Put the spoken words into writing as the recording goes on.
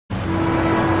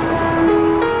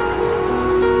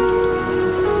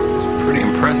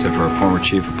impressive for a former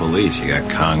chief of police. You got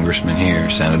congressmen here,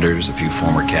 senators, a few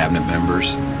former cabinet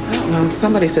members. I don't know.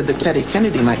 Somebody said that Teddy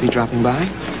Kennedy might be dropping by.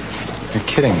 You're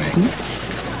kidding me.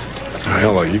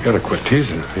 Ella, you gotta quit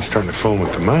teasing him. He's starting to foam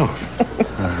at the mouth.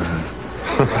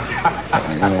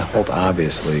 Holt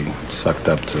obviously sucked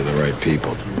up to the right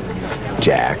people.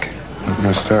 Jack. That's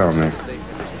my style, Nick.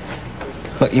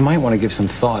 Look, you might want to give some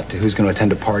thought to who's going to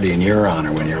attend a party in your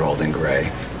honor when you're old and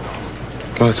gray.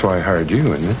 Well, that's why I hired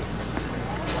you, isn't it?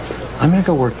 I'm going to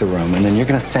go work the room, and then you're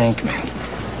going to thank me.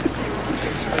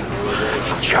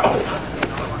 Joe.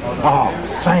 Oh,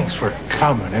 thanks for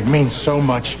coming. It means so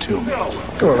much to me.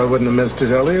 Well, I wouldn't have missed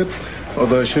it, Elliot.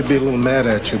 Although I should be a little mad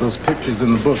at you. Those pictures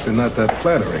in the book, they're not that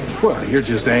flattering. Well, you're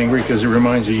just angry because it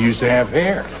reminds you used to have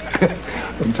hair.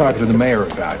 I'm talking to the mayor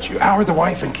about you. How are the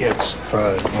wife and kids?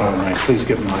 Fine. All right, please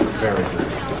give them my very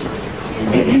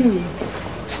good.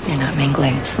 You're not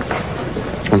mingling.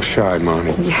 I'm shy,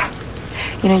 Mommy. Yeah.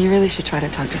 You know, you really should try to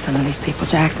talk to some of these people,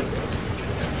 Jack.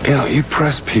 You know, you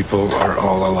press people are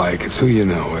all alike. It's who you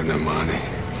know, isn't it, Monty?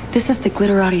 This is the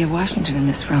glitterati of Washington in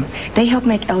this room. They helped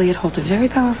make Elliot Holt a very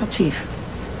powerful chief.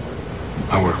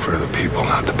 I work for the people,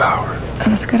 not the power. Oh,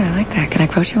 that's good. I like that. Can I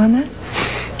quote you on that?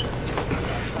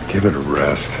 Give it a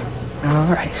rest. All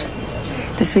right.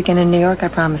 This weekend in New York, I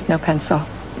promise no pencil.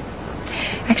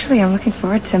 Actually, I'm looking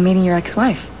forward to meeting your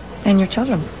ex-wife and your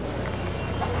children.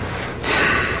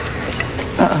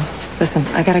 Uh-oh. Listen,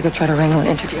 I gotta go try to wrangle an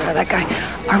interview out of that guy.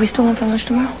 Are we still on for lunch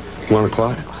tomorrow? 1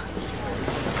 o'clock?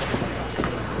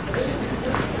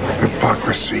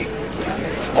 Hypocrisy.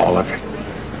 All of it.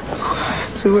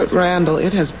 Stuart Randall,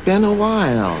 it has been a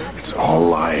while. It's all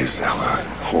lies, Ella.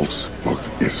 Holt's book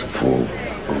is full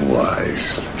of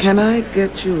lies. Can I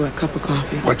get you a cup of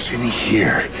coffee? What's in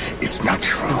here? It's not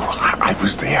true. I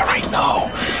was there, I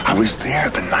know. I was there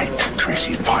the night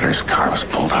Tracy Potter's car was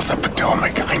pulled out of the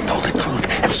Potomac. I know the truth,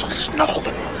 and so does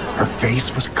Nolan. Her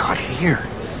face was cut here.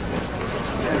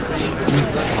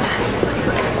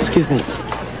 Excuse me.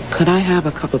 Could I have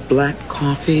a cup of black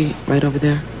coffee right over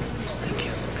there? Thank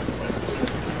you.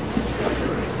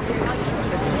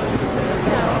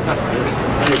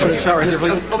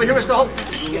 Over here, Mr. Holt.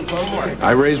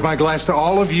 I raise my glass to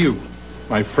all of you,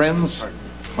 my friends,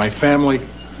 my family,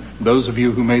 those of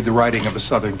you who made the writing of a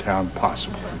southern town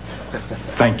possible.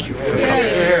 Thank you for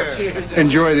coming.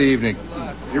 Enjoy the evening.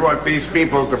 You want these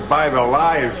people to buy the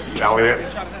lies, Elliot.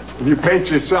 You paint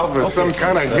yourself as some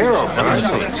kind of hero, huh?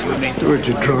 Stuart,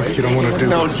 you're drunk. You don't want to do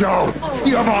No, this. Joe.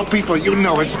 You of all people, you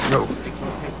know it's true.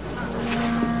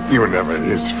 You were never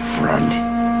his friend.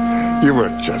 You were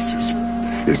just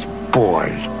his boy.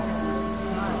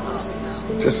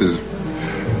 Just his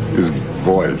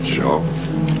boy, Joe.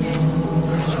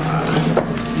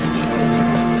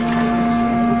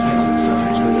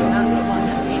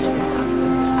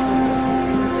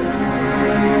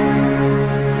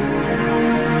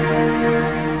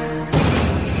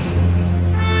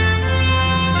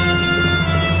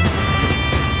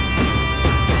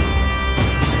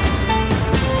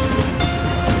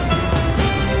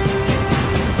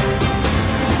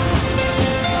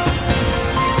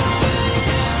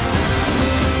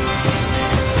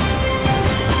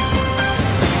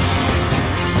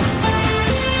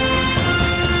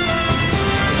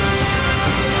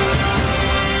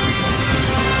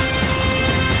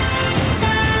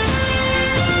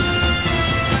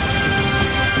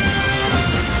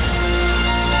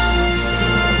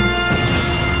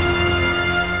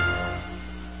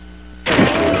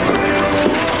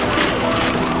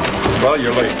 Well,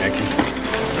 you're late, Nicky.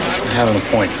 I have an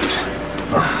appointment.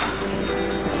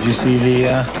 Did you see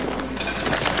the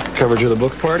coverage of the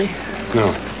book party?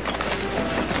 No.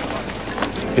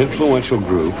 Influential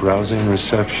group, rousing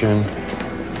reception,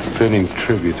 fitting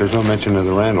tribute. There's no mention of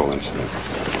the Randall incident.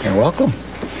 You're welcome.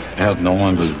 I hope no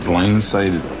one was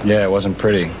blindsided. Yeah, it wasn't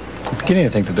pretty. I'm beginning to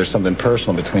think that there's something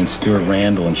personal between Stuart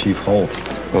Randall and Chief Holt.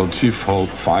 Well, Chief Holt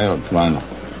fired Randall.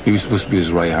 He was supposed to be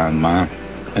his right-hand man.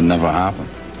 It never happened.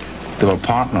 They were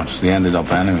partners. They ended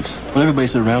up enemies. Well, everybody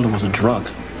said Randall was a drunk,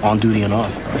 on duty and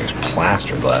off. He was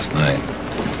plastered last night.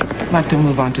 I'd like to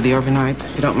move on to the overnights,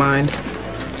 if you don't mind.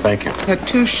 Thank you. Had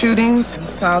 2 shootings in the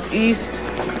southeast.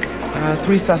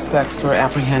 3 suspects were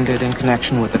apprehended in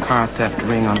connection with the car theft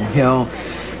ring on the Hill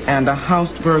and a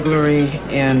house burglary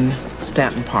in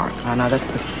Stanton Park. Now, that's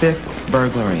the 5th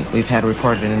burglary we've had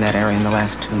reported in that area in the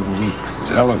last 2 weeks.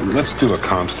 Ella, let's do a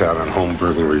comp stat on home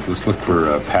burglaries. Let's look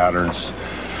for patterns,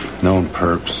 known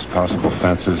perps, possible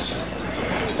offenses.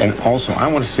 And also, I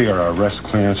want to see our arrest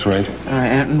clearance rate.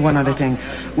 And one other thing.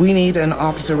 We need an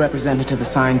officer representative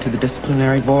assigned to the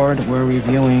disciplinary board. We're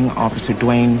reviewing Officer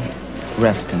Dwayne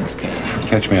Reston's case.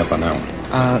 Catch me up on that one.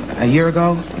 A year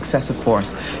ago, excessive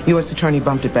force. U.S. Attorney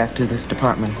bumped it back to this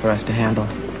department for us to handle.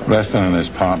 Reston and his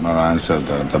partner answered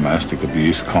a domestic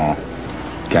abuse call.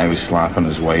 Guy was slapping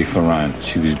his wife around.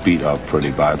 She was beat up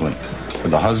pretty badly.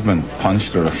 But the husband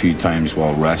punched her a few times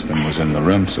while Reston was in the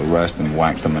room, so Reston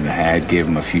whacked him in the head, gave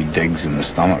him a few digs in the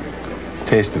stomach.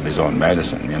 Taste of his own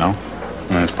medicine, you know?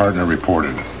 And his partner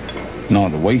reported it. No,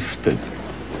 the wife did.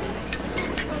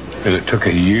 And it took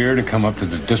a year to come up to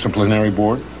the disciplinary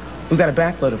board? We've got a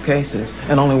backload of cases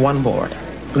and only one board.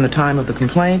 From the time of the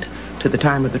complaint to the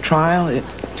time of the trial, it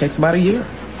takes about a year.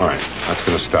 All right, that's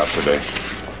going to stop today.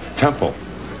 Temple,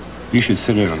 you should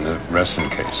sit in on the Reston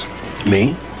case.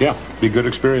 Me? Yeah, be a good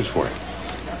experience for you.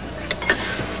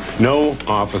 No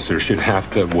officer should have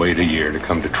to wait a year to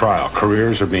come to trial.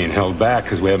 Careers are being held back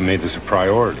because we haven't made this a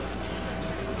priority.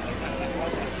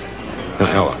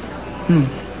 Now, Ella,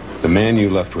 the man you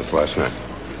left with last night,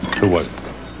 who was it?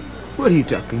 What are you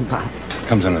talking about?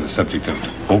 Comes under the subject of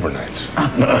overnights.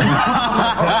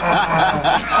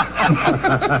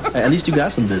 At least you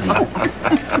got some business.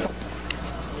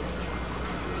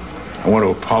 I want to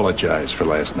apologize for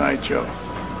last night, Joe.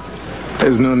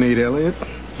 There's no need, Elliot.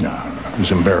 No, it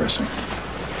was embarrassing.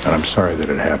 And I'm sorry that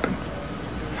it happened.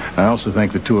 I also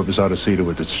think the two of us ought to see to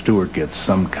it that Stewart gets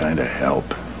some kind of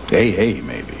help. Hey,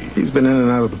 maybe. He's been in and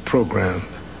out of the program.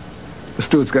 The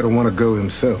Stewart's got to want to go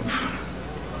himself.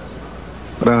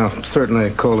 But I'll certainly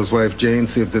call his wife Jane,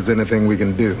 see if there's anything we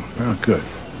can do. Oh, good.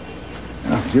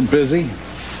 Well, you're busy.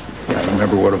 Yeah, I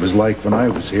remember what it was like when I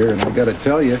was here, and I got to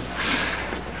tell you,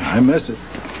 I miss it.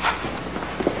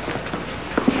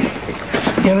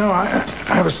 You know,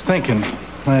 I was thinking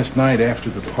last night after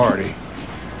the party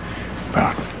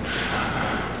about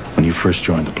when you first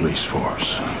joined the police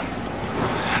force,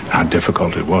 how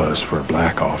difficult it was for a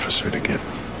black officer to get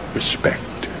respect.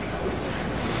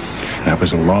 That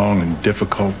was a long and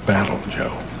difficult battle,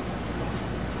 Joe.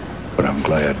 But I'm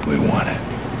glad we won it.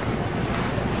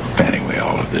 Anyway,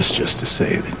 all of this just to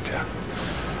say that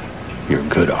you're a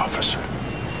good officer.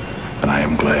 And I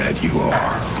am glad you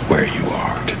are where you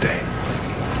are today.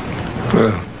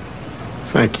 Well,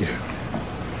 thank you.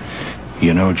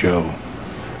 You know, Joe,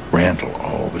 Randall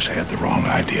always had the wrong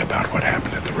idea about what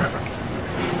happened at the river.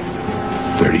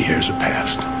 30 years have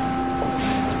passed.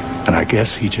 And I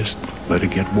guess he just let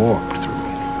it get warped through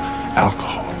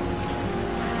alcohol,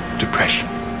 depression.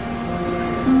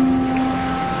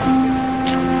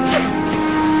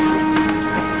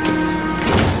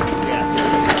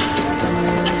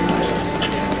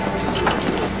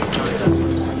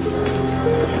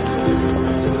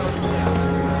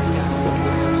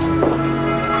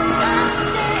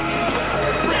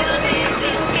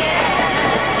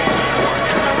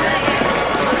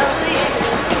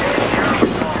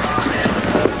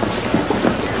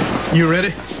 You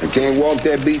ready? I can't walk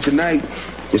that beat tonight.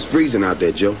 It's freezing out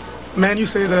there, Joe. Man, you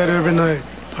say that every night.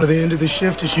 By the end of the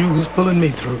shift, it's you who's pulling me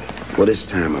through. Well, this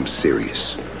time I'm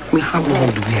serious. I mean, how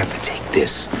long do we have to take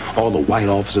this? All the white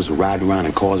officers are riding around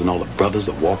in cars and all the brothers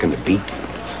are walking the beat.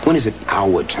 When is it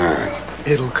our turn?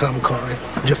 It'll come, Corey.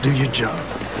 Just do your job.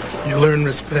 You learn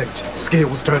respect. Scale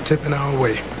will start tipping our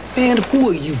way. Man, who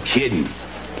are you kidding?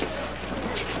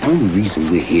 The only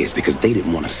reason we're here is because they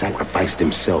didn't want to sacrifice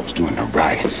themselves during the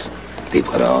riots. They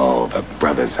put all the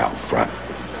brothers out front.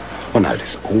 Well, now that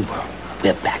it's over,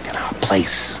 we're back in our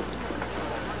place.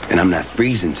 And I'm not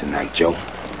freezing tonight, Joe.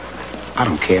 I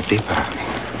don't care if they buy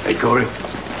me. Hey, Corey.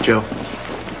 Joe.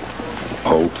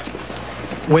 Hold.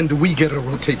 When do we get a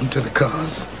rotating to the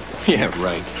cars? Yeah,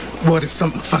 right. What, is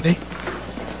something funny?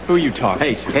 Who are you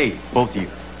talking to? Hey, both of you.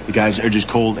 You guys are just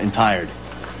cold and tired.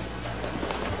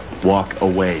 Walk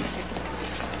away.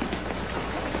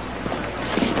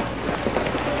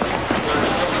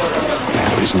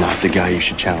 He's not the guy you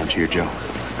should challenge here, Joe.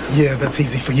 Yeah, that's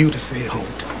easy for you to say,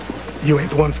 Holt. You ain't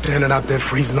the one standing out there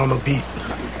freezing on the beat.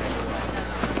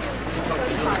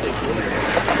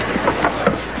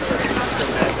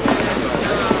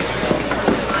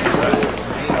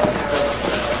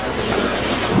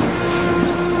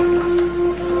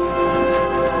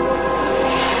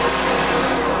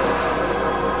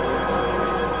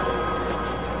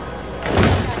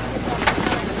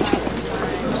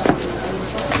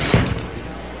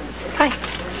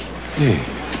 Hey.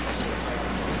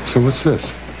 So what's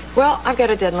this? Well, I've got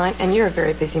a deadline, and you're a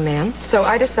very busy man. So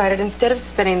I decided instead of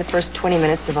spending the first 20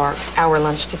 minutes of our hour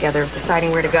lunch together deciding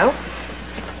where to go,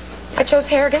 I chose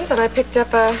Harrigan's, and I picked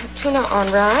up a tuna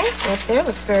on rye right there.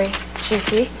 Looks very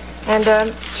juicy.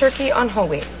 And turkey on whole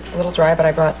wheat. It's a little dry, but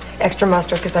I brought extra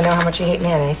mustard because I know how much you hate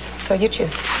mayonnaise. So you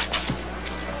choose.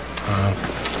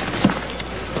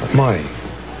 Money.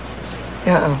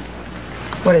 Uh-oh.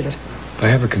 What is it? I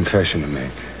have a confession to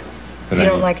make. You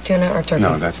don't like tuna or turkey?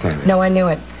 No, that's not it. No, I knew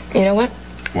it. You know what?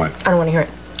 What? I don't want to hear it.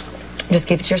 Just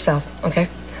keep it to yourself, okay?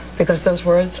 Because those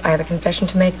words, I have a confession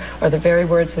to make, are the very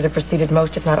words that have preceded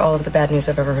most, if not all, of the bad news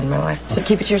I've ever heard in my life. So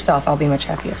keep it to yourself. I'll be much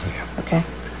happier. Okay?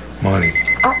 Monty.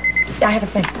 Oh, I have a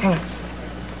thing. Hang on.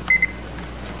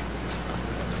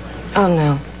 Oh,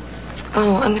 no.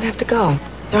 Oh, I'm going to have to go.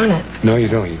 Darn it. No, you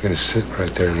don't. You're going to sit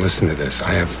right there and listen to this.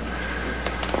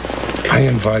 I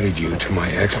invited you to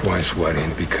my ex-wife's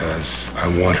wedding because I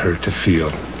want her to feel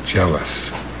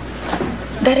jealous.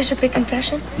 That is your big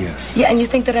confession? Yes. Yeah, and you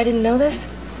think that I didn't know this?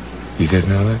 You didn't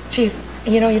know that? Chief,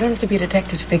 you know, you don't have to be a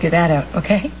detective to figure that out,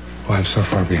 okay? Well, I'm so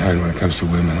far behind when it comes to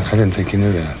women. I didn't think you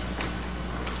knew that.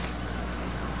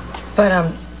 But,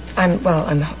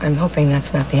 I'm hoping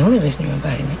that's not the only reason you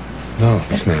invited me. No,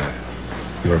 it's not.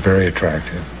 You are very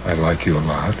attractive. I like you a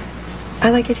lot. I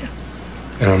like you too.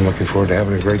 And I'm looking forward to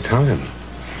having a great time.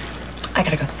 I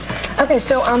gotta go. Okay,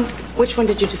 so, which one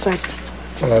did you decide?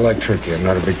 Well, I like turkey. I'm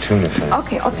not a big tuna fan.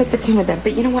 Okay, I'll take the tuna then.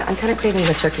 But you know what? I'm kind of craving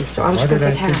the turkey, so I'm just going to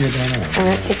take half. I'm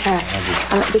going to take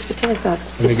half. This potato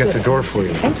sauce. Let me get the door for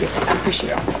you. Thank you. I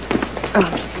appreciate it.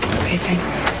 Okay,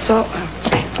 thanks. So,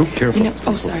 okay. Oh, careful. You know,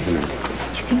 oh, sorry. You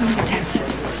seem a little tense.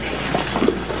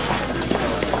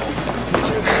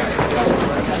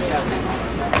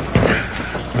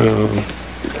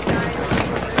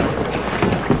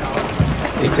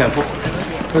 Hey, Temple.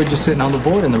 Heard you sitting on the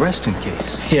board in the Reston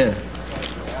case. Yeah.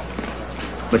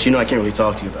 But you know I can't really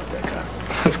talk to you about that, Kyle.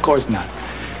 Of course not.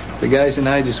 The guys and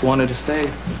I just wanted to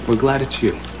say we're glad it's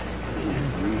you.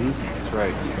 That's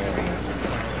right.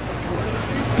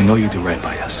 We know you do right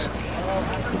by us.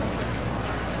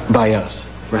 By us?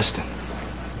 Reston.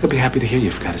 He'll be happy to hear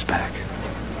you've got his back.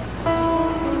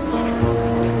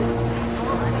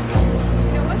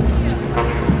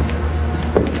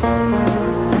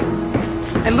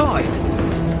 And Lloyd.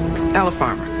 Ella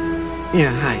Farmer.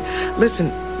 Yeah, hi.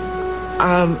 Listen,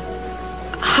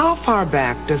 how far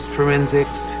back does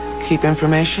forensics keep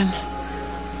information?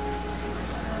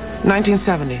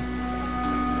 1970.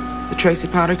 The Tracy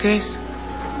Potter case?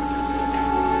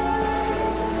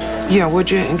 Yeah,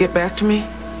 would you? And get back to me?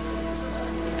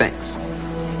 Thanks.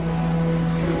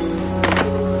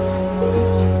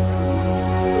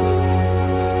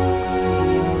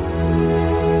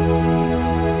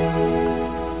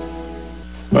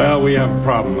 Well, we have a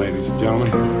problem, ladies and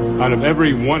gentlemen. Out of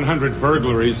every 100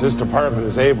 burglaries, this department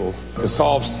is able to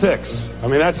solve 6. I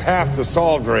mean, that's half the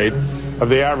solved rate of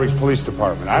the average police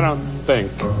department. I don't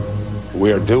think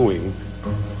we are doing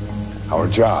our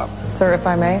job. Sir, if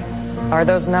I may, are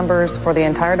those numbers for the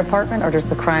entire department or just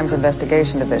the Crimes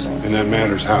Investigation Division? And that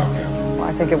matters how, Captain? Well,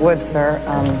 I think it would, sir.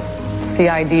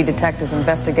 CID detectives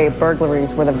investigate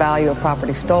burglaries where the value of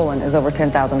property stolen is over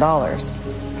 $10,000.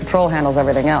 Patrol handles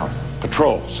everything else.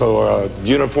 Patrol. So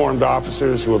uniformed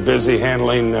officers who are busy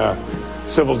handling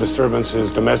civil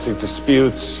disturbances, domestic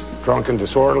disputes, drunken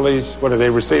disorderlies. What are they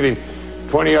receiving?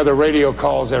 20 other radio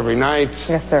calls every night?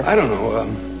 Yes, sir. I don't know.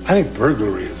 I think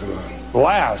burglary is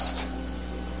last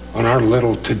on our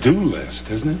little to-do list,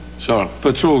 isn't it? Sure.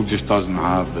 Patrol just doesn't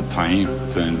have the time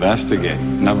to investigate.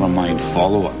 Never mind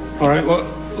follow it. All right, well,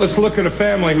 let's look at a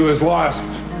family who has lost,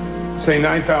 say,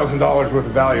 $9,000 worth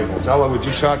of valuables. Ella, would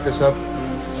you chalk this up?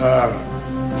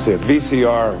 Let's see, a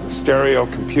VCR, stereo,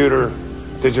 computer,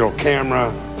 digital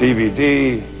camera,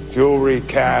 DVD, jewelry,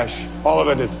 cash. All of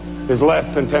it is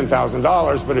less than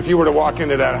 $10,000. But if you were to walk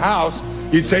into that house,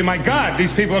 you'd say, my God,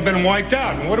 these people have been wiped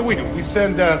out. And what do? We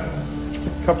send a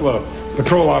couple of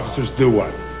patrol officers do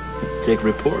what? Take a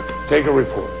report. Take a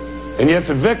report. And yet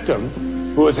the victim,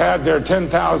 who has had their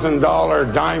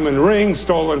 $10,000 diamond ring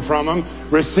stolen from him,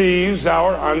 receives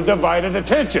our undivided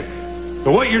attention.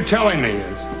 So what you're telling me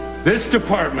is, this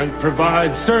department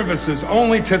provides services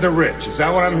only to the rich. Is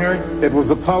that what I'm hearing? It was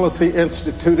a policy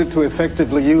instituted to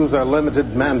effectively use our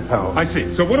limited manpower. I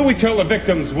see. So what do we tell the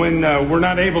victims when we're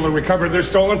not able to recover their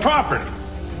stolen property?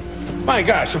 My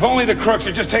gosh, if only the crooks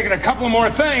had just taken a couple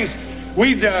more things,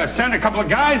 we'd send a couple of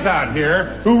guys out here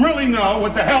who really know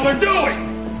what the hell they're doing.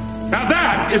 Now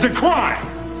that is a crime.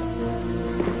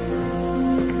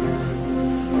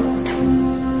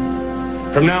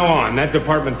 From now on, that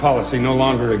department policy no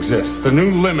longer exists. The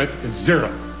new limit is 0.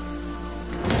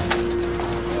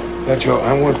 Joe,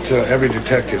 I want every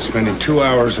detective spending 2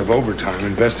 hours of overtime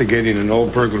investigating an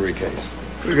old burglary case.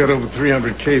 We got over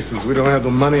 300 cases. We don't have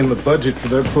the money in the budget for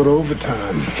that sort of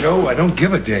overtime. Joe, I don't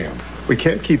give a damn. We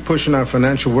can't keep pushing our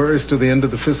financial worries to the end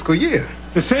of the fiscal year.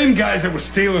 The same guys that were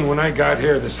stealing when I got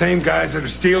here, the same guys that are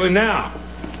stealing now.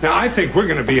 Now, I think we're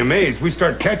going to be amazed. We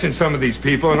start catching some of these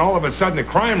people, and all of a sudden the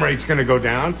crime rate's going to go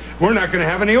down. We're not going to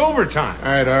have any overtime.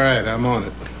 All right, I'm on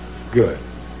it. Good.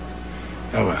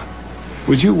 Ella,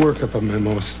 would you work up a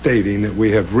memo stating that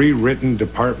we have rewritten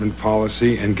department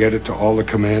policy and get it to all the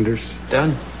commanders?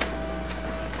 Done.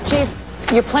 Chief,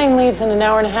 your plane leaves in an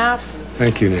hour and a half.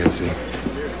 Thank you, Nancy.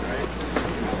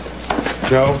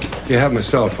 Joe, you have my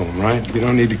cell phone, right? You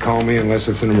don't need to call me unless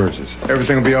it's an emergency.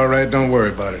 Everything will be all right. Don't worry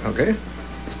about it, okay?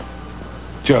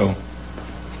 Joe,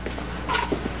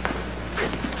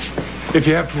 if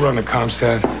you have to run a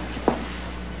Comstat,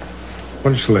 why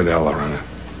don't you let Ella run it?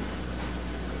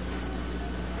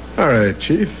 All right,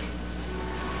 Chief.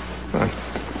 Fine.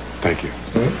 Thank you.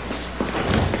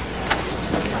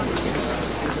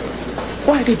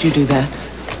 Why did you do that?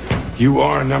 You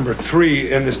are number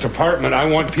 3 in this department. I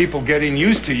want people getting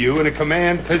used to you in a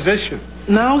command position.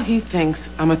 Now he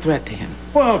thinks I'm a threat to him.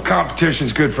 Well,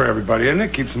 competition's good for everybody, isn't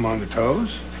it? Keeps them on their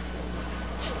toes.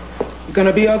 You're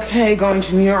gonna be okay going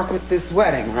to New York with this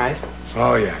wedding, right?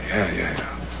 Oh, yeah.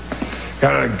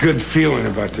 Got a good feeling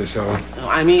about this, Ella. No,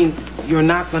 I mean, you're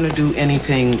not gonna do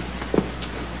anything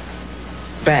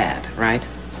bad, right?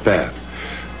 Bad.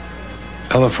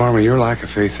 Ella Farmer, your lack of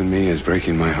faith in me is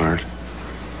breaking my heart.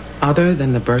 Other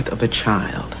than the birth of a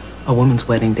child, a woman's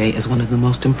wedding day is one of the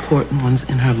most important ones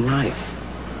in her life.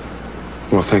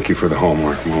 Well, thank you for the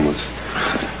hallmark moments.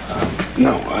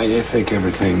 No, I think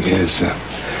everything is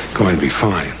going to be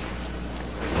fine.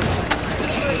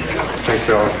 Thanks,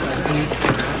 Ella.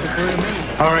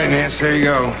 All right, Nance, there you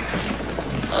go.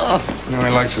 Now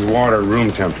he likes his water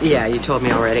room temperature. Yeah, you told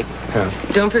me already. Yeah.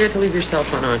 Don't forget to leave your cell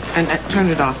phone on. And turn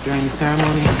it off during the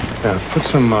ceremony. Yeah, put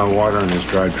some water in his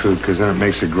dried food, because then it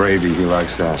makes a gravy. He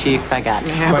likes that. Chief, I got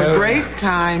it. Have a great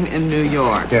time in New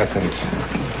York. Yeah, thanks.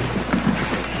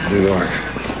 New York.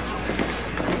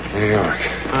 New York.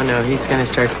 Oh, no, he's going to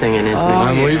start singing, isn't he?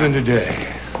 I'm leaving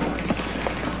today.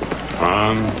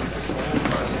 I'm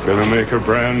gonna make a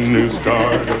brand new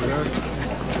start.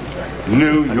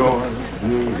 New York,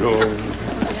 New York.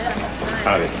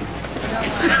 Howdy.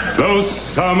 Those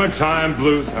summertime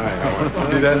blues. Hi, how are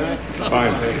you? See that?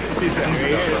 Fine.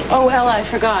 Oh, Ella, I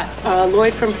forgot.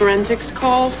 Lloyd from Forensics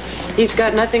called. He's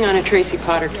got nothing on a Tracy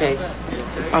Potter case.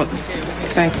 Oh,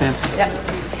 thanks, Nancy. Yeah.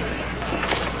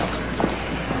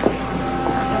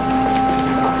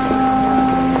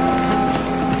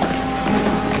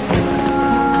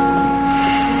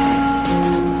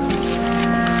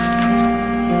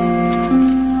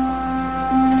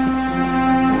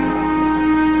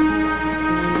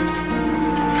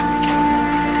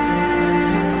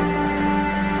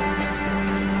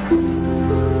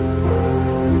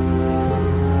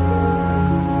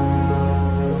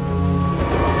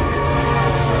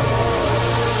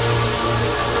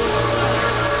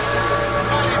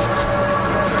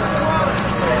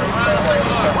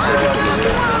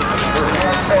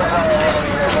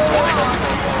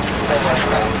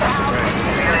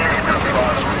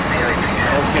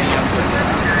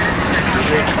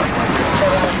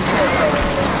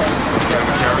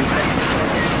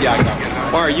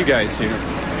 Why are you guys here?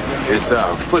 It's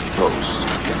our foot post.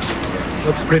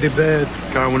 Looks pretty bad.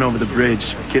 Car went over the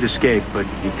bridge. Kid escaped, but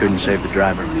he couldn't save the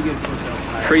driver.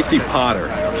 Tracy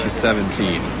Potter. She's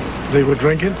 17. They were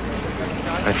drinking?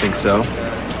 I think so.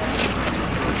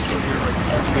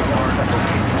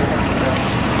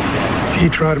 He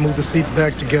tried to move the seat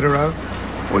back to get her out?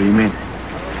 What do you mean?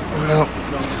 Well,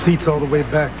 seat's all the way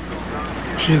back.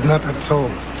 She's not that tall.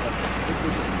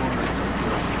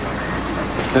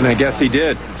 Then I guess he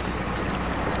did. I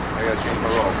gotta change my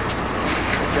roll.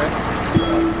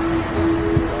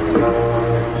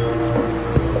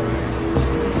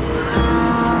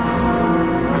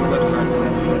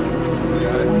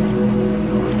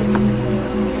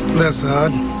 That's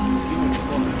odd.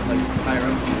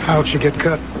 How'd she get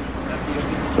cut?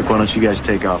 Look, why don't you guys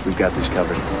take off? We've got this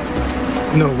covered.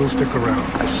 No, we'll stick around.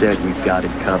 I said we've got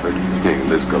it covered. Hey,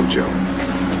 let's go, Joe.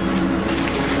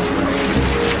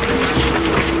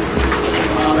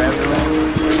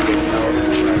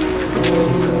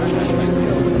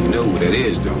 You know who that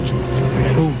is, don't you?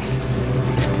 Who?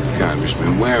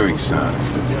 Congressman Waring, son.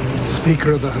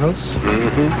 Speaker of the House?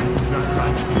 Mm-hmm.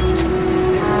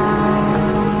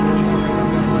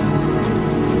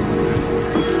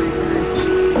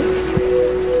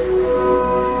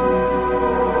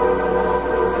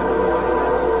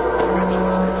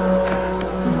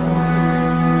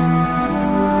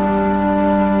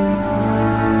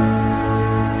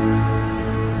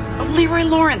 Leroy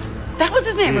Lawrence. That was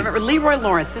his name. Remember, Leroy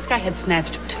Lawrence. This guy had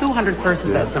snatched 200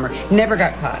 purses that summer. Never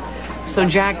got caught. So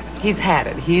Jack, he's had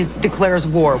it. He declares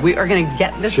war. We are going to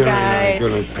get this Sherry guy. and I are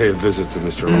going to pay a visit to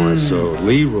Mr. Lawrence. So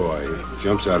Leroy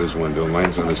jumps out his window,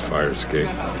 lands on his fire escape,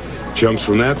 jumps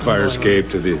from that fire escape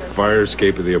to the fire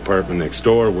escape of the apartment next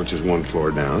door, which is 1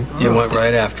 floor down. You went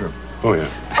right after him. Oh, yeah.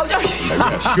 Oh, no.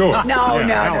 Yeah, sure. No,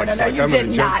 Yeah, no. like You I'm did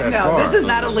gonna jump not. that No, far. this is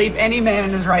not a leap any man in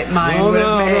his right mind would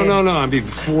have made. No. I mean,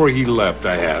 before he left,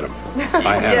 I had him.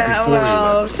 I had him before he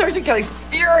left. Sergeant Kelly's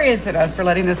furious at us for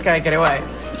letting this guy get away.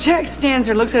 Jack stands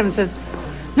there, looks at him, and says,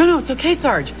 No, it's okay,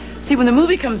 Sarge. See, when the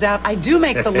movie comes out, I do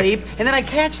make the leap, and then I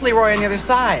catch Leroy on the other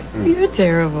side. You're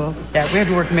terrible. Yeah, we had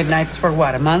to work midnights for,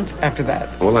 what, a month after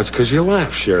that? Well, that's because you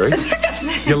laughed, Sherry.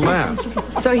 You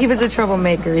laughed. So he was a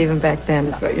troublemaker even back then,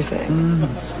 is what you're saying?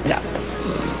 Yeah.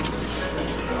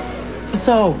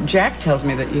 So, Jack tells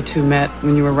me that you two met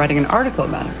when you were writing an article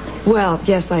about him. Well,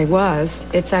 yes, I was.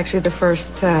 It's actually the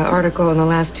first article in the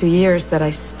last 2 years that I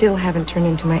still haven't turned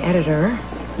into my editor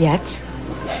yet.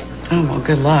 Oh, well,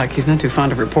 good luck. He's not too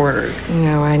fond of reporters.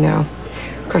 No, I know.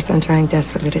 Of course, I'm trying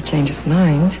desperately to change his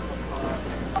mind.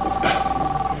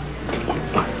 I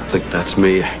think that's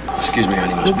me. Excuse me,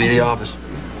 honey. Must be the office.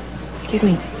 Excuse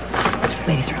me. Where's the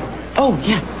ladies' room? Oh,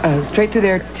 yeah. Straight through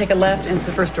there, take a left, and it's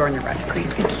the first door on your right. Great,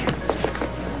 thank you.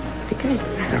 Be good.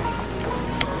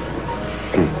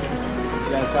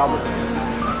 Yeah, it's Albert.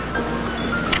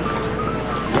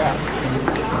 Yeah.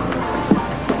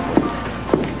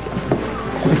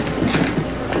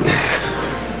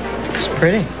 It's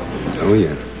pretty. Oh,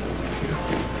 yeah.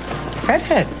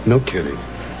 Redhead. No kidding.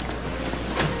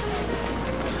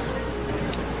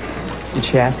 Did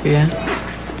she ask you yet?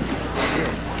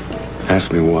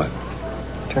 Ask me what?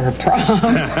 To her prom.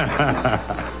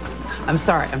 I'm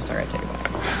sorry, I take it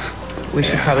back. We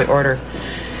should probably order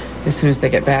as soon as they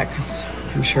get back, because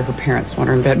I'm sure her parents want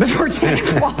her in bed before 10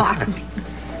 o'clock.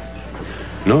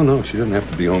 No, she doesn't have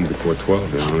to be home before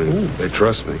 12, you know. I mean, they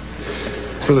trust me.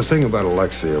 So the thing about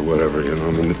Alexia or whatever, you know,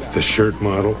 I mean, the shirt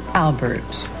model. Albert,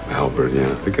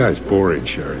 yeah. The guy's boring,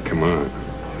 Sherry. Come on.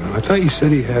 You know, I thought you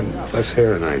said he had less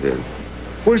hair than I did.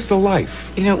 Where's the life?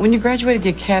 you know, when you graduated the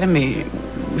academy,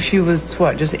 she was,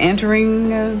 what, just entering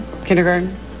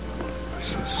kindergarten?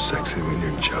 So sexy when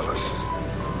you're jealous.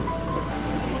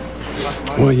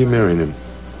 Why are you marrying him?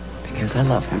 Because I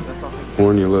love him.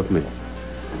 Warren, you love me.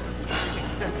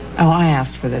 Oh, I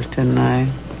asked for this, didn't I?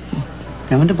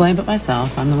 No one to blame but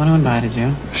myself. I'm the one who invited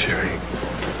you. Sherry,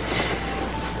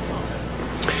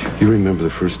 you remember the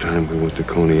first time we went to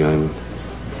Coney Island?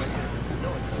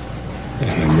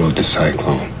 And we rode the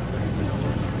Cyclone.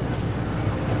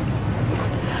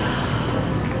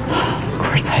 Of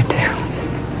course I do.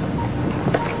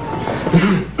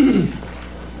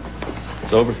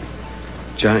 It's over.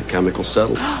 Giant chemical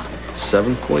settled.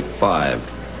 7.5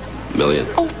 million.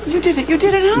 Oh, you did it,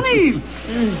 honey.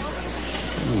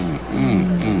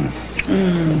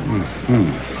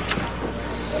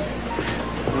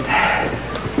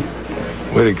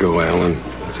 Way to go, Alan.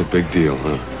 That's a big deal,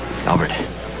 huh? Albert,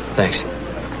 thanks.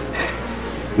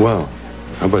 Well,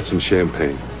 how about some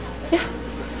champagne?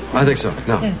 I think so.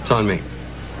 No, it's on me.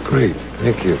 Great,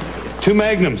 thank you. 2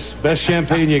 Magnums, best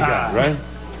champagne you got, right?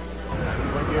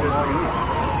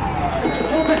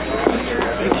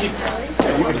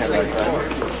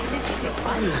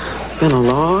 It's been a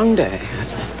long day,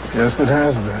 hasn't it? Yes, it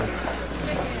has been.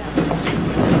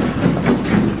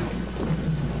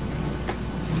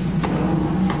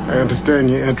 I understand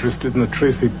you're interested in the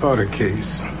Tracy Potter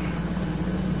case.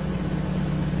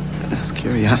 That's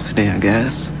curiosity, I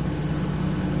guess.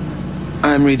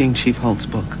 I'm reading Chief Holt's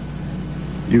book.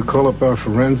 You call up our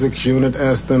forensics unit,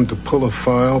 ask them to pull a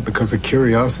file because of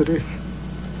curiosity?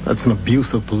 That's an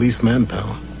abuse of police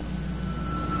manpower.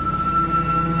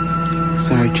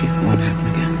 Sorry, Chief, it won't happen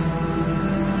again.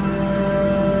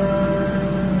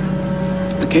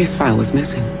 The case file was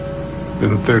missing.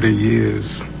 Been 30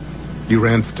 years. You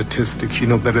ran statistics. You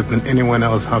know better than anyone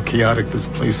else how chaotic this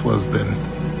place was then.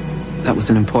 That was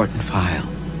an important file.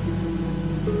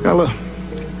 Ella,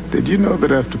 did you know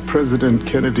that after President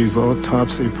Kennedy's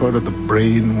autopsy, part of the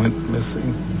brain went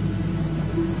missing?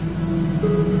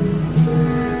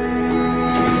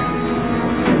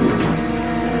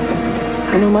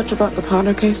 You know much about the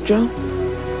Potter case, Joe?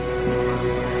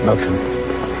 Nothing.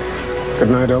 Good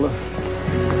night, Ella.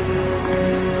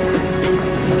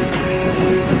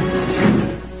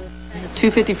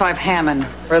 .255 Hammond,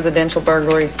 residential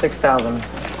burglary, 6,000.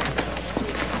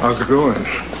 How's it going?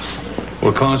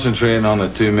 We're concentrating on the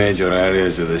 2 major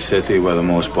areas of the city where the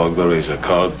most burglaries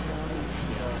occurred.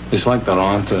 It's like they're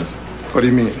on to... What do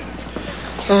you mean?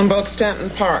 On both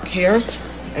Stanton Park here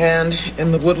And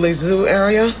in the Woodley Zoo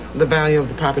area, the value of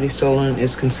the property stolen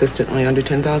is consistently under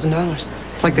 $10,000.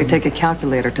 It's like they take a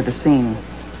calculator to the scene.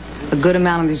 A good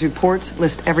amount of these reports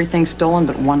list everything stolen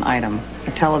but one item.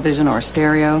 A television or a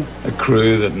stereo. A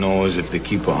crew that knows if they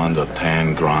keep it under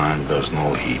 10 grand, there's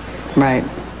no heat. Right.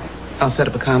 I'll set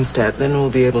up a comstat, then we'll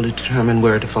be able to determine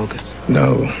where to focus.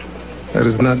 No, that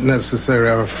is not necessary.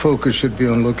 Our focus should be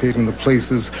on locating the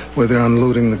places where they're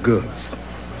unloading the goods.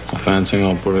 A fencing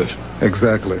operation.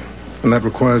 Exactly. And that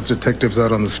requires detectives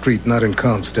out on the street, not in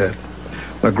Comstead.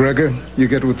 McGregor, you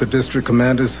get with the district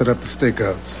commanders, set up the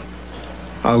stakeouts.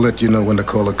 I'll let you know when to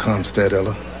call a Comstead,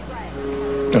 Ella.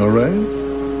 All right?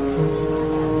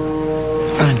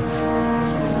 Fine.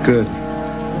 Good.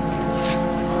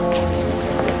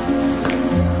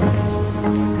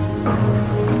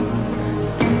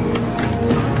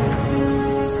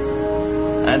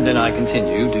 And then I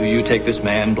continue. Do you take this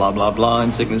man, blah, blah, blah,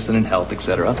 in sickness and in health,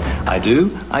 etc.? I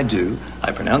do, I do.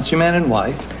 I pronounce you man and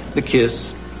wife. The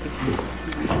kiss.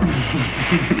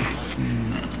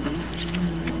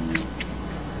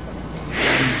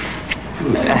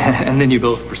 And then you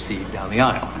both proceed down the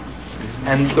aisle.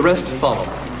 And the rest follow.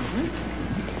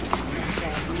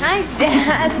 Hi,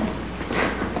 Dad.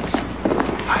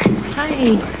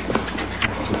 Hi.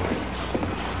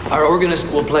 Our organist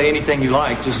will play anything you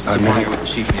like, just supply you with the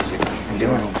sheet music.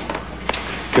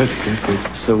 Good, good,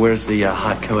 good. So where's the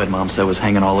hot co-ed Mom said was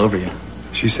hanging all over you?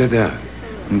 She said that.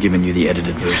 I'm giving you the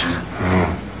edited version.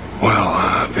 Oh.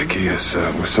 Well, Vicky is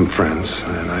with some friends,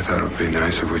 and I thought it would be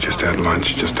nice if we just had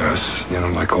lunch, just us, you know,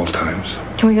 like old times.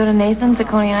 Can we go to Nathan's at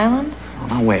Coney Island?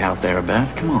 I'll way out there,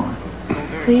 Beth. Come on.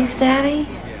 Please, Daddy?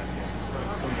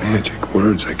 Magic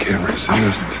words I can't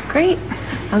resist. Great.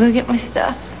 I'll go get my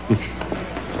stuff.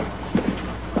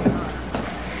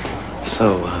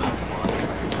 So,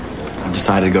 I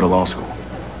decided to go to law school.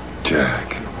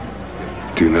 Jack,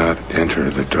 do not enter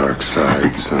the dark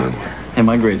side, son. And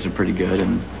my grades are pretty good,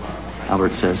 and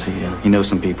Albert says he knows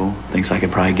some people. Thinks I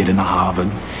could probably get into Harvard.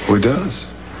 Who does?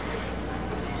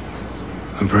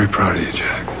 I'm very proud of you,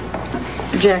 Jack.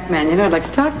 Jack, man, you know, I'd like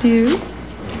to talk to you.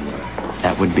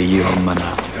 That would be you. I'm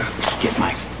gonna get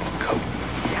my coat.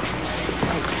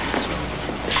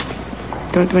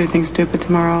 Don't do anything stupid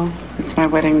tomorrow. It's my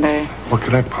wedding day. What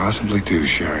could I possibly do,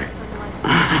 Sherry?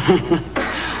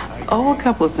 Oh, a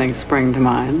couple of things spring to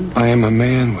mind. I am a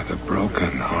man with a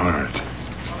broken heart.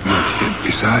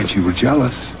 Besides, you were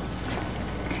jealous.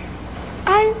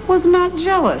 I was not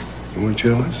jealous. You weren't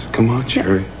jealous? Come on,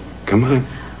 Sherry. Come on.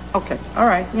 Okay, all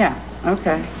right, yeah,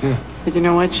 okay. Yeah. But you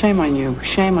know what? Shame on you.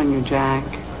 Shame on you, Jack.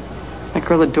 That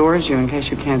girl adores you, in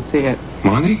case you can't see it.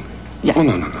 Monty? Yeah. Oh,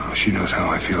 no. She knows how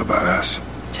I feel about us.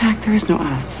 Jack, there is no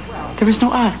us. There is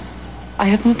no us. I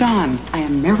have moved on. I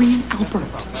am marrying Albert.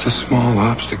 It's a small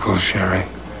obstacle, Sherry.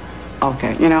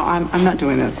 Okay, you know, I'm not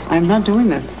doing this. I'm not doing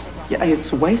this. Yeah,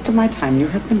 it's a waste of my time. You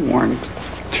have been warned.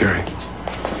 Sherry.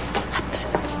 What?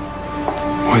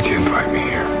 Why'd you invite me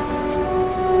here?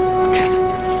 Because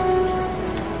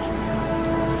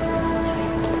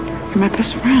you're my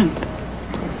best friend.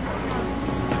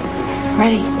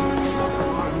 Ready?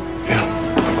 Yeah.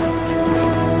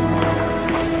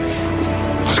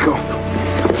 Let's go.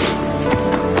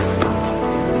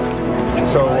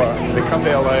 So, they come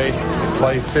to L.A.,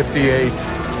 play 58.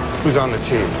 Who's on the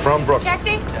team? From Brooklyn.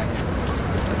 Taxi?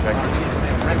 Okay.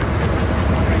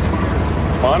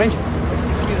 Bonnie?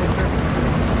 Excuse me, sir.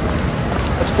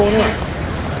 What's going on?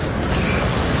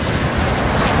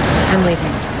 I'm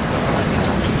leaving.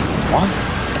 What?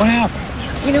 What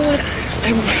happened? You know what?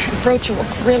 I wrote you a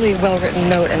really well-written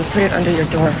note and put it under your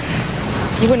door.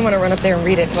 You wouldn't want to run up there and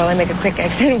read it while I make a quick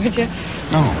exit, would you?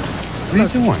 No. What are you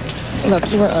doing?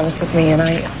 Look, you were honest with me, and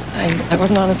I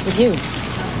wasn't honest with you.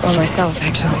 Or myself,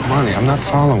 actually. Bonnie, I'm not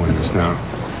following this now.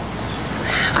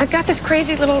 I've got this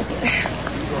crazy little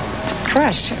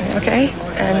crush, okay?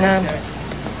 And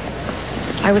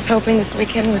I was hoping this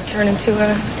weekend would turn into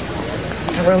a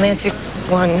romantic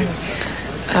one.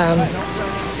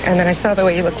 And then I saw the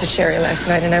way you looked at Sherry last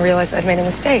night, and I realized I'd made a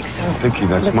mistake, so... Vicky,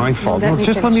 that's Listen, my fault. No,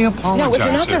 just finish. let me apologize. No, if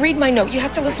you're not going to read my note, you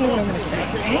have to listen to what I'm going to say,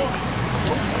 okay?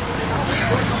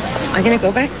 I'm going to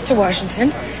go back to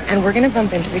Washington, and we're going to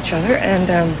bump into each other, and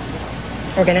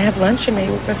we're going to have lunch, and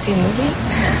maybe we'll go see a movie.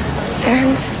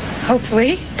 And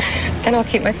hopefully, and I'll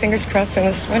keep my fingers crossed on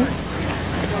this one,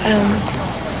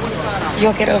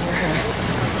 you'll get over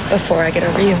her before I get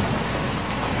over you.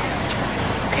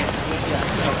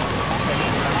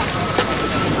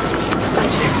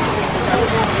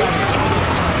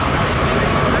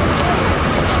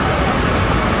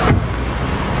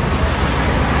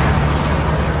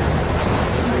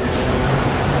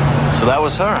 So that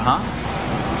was her, huh?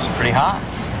 She's pretty hot.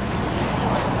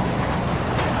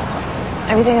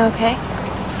 Everything okay?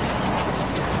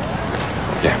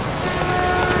 Yeah.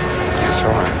 It's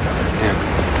all right.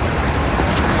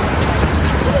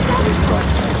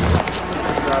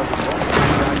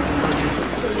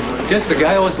 Just the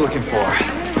guy I was looking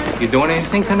for. You doing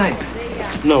anything tonight?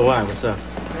 No, why? What's up?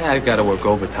 Yeah, I've got to work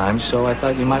overtime, so I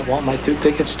thought you might want my 2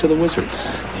 tickets to the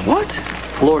Wizards. What?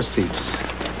 Floor seats.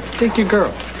 Take your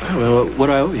girl. Oh, well, what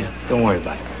do I owe you? Don't worry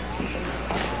about it.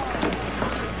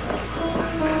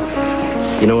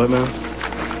 You know what, man?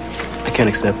 I can't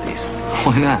accept these.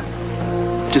 Why not?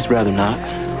 Just rather not.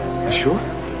 You sure?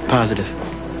 Positive.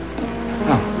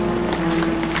 Oh.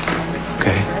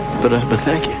 Okay. But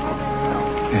thank you.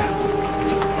 Yeah.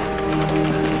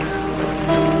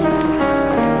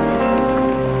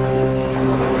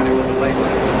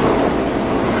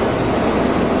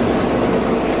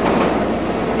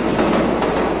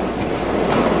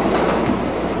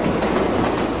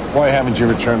 Why haven't you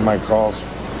returned my calls?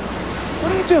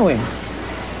 What are you doing?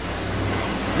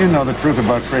 You know the truth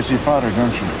about Tracy Potter,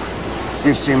 don't you?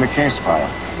 You've seen the case file.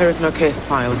 There is no case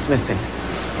file. It's missing.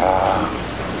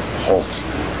 Holt.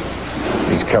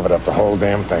 He's covered up the whole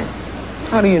damn thing.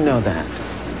 How do you know that?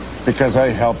 Because I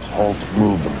helped Holt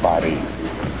move the body.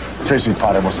 Tracy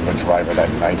Potter wasn't the driver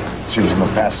that night. She was in the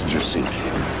passenger seat.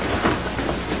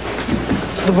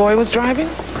 The boy was driving?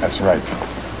 That's right.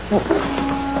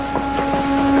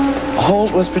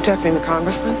 Holt was protecting the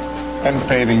congressman? And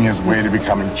paving his way to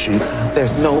becoming chief.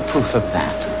 There's no proof of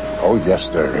that. Oh, yes,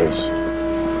 there is.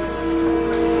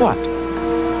 What?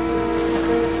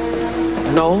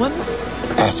 Nolan?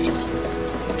 Ask him.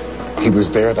 He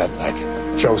was there that night.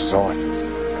 Joe saw it.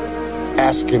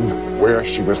 Ask him where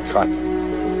she was cut.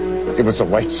 It was the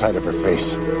right side of her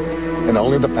face. And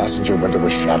only the passenger window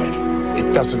was shattered.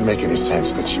 It doesn't make any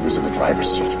sense that she was in the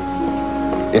driver's seat.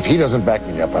 If he doesn't back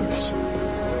me up on this,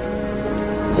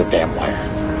 he's a damn liar.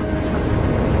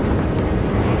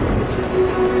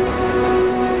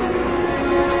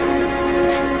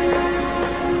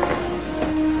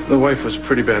 The wife was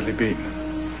pretty badly beaten.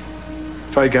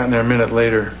 If I'd gotten there a minute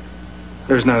later,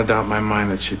 there's not a doubt in my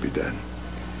mind that she'd be dead.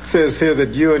 It says here that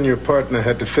you and your partner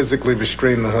had to physically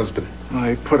restrain the husband. Well,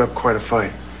 he put up quite a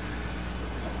fight.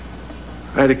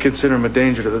 I had to consider him a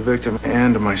danger to the victim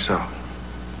and to myself.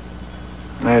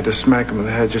 I had to smack him in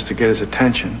the head just to get his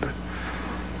attention, but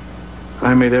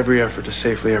I made every effort to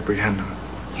safely apprehend him.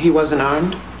 He wasn't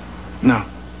armed? No.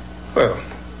 Well,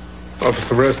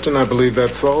 Officer Reston, I believe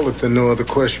that's all, if there are no other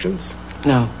questions.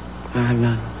 No, I have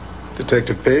none.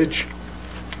 Detective Page?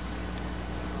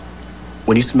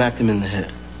 When you smacked him in the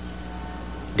head,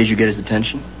 did you get his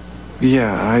attention?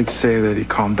 Yeah, I'd say that he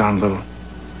calmed down a little.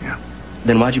 Yeah.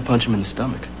 Then why'd you punch him in the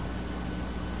stomach?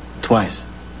 Twice.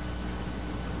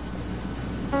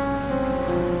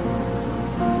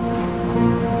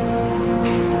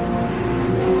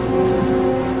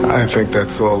 I think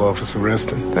that's all, Officer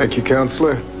Reston. Thank you,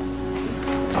 Counselor.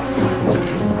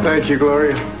 Thank you,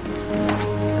 Gloria.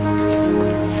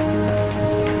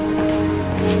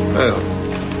 Well,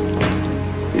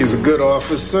 he's a good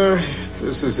officer.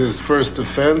 This is his first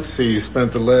offense. He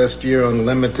spent the last year on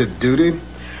limited duty.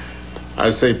 I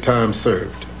say time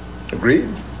served. Agreed?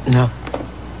 No.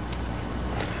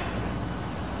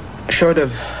 Short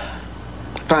of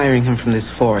firing him from this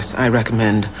force, I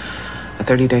recommend a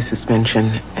 30-day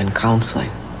suspension and counseling.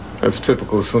 That's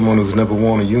typical of someone who's never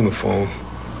worn a uniform.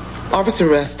 Officer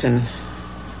Reston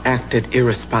acted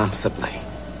irresponsibly.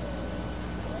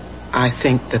 I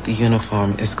think that the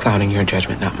uniform is clouding your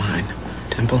judgment, not mine.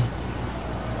 Temple?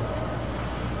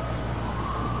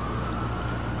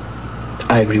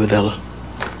 I agree with Ella.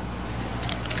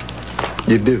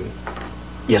 You do?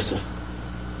 Yes, sir.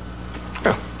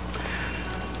 Oh.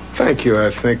 Thank you.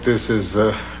 I think this is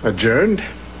adjourned.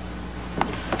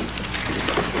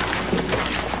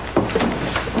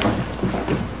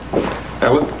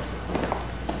 Ella,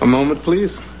 a moment,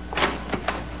 please.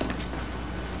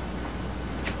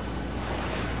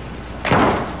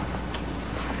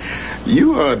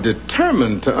 You are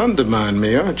determined to undermine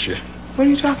me, aren't you? What are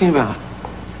you talking about?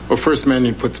 Well, first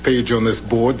Mannion puts Page on this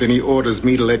board, then he orders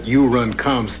me to let you run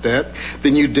Comstat,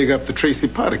 then you dig up the Tracy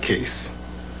Potter case.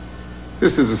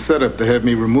 This is a setup to have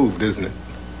me removed, isn't it?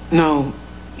 No,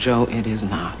 Joe, it is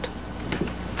not.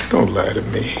 Don't lie to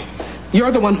me.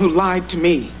 You're the one who lied to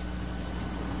me.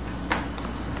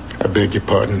 I beg your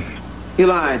pardon. You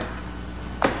lied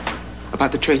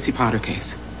about the Tracy Potter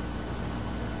case.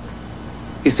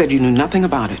 You said you knew nothing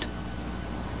about it.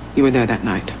 You were there that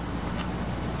night.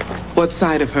 What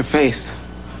side of her face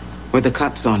were the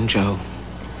cuts on, Joe?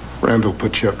 Randall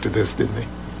put you up to this, didn't he?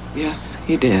 Yes,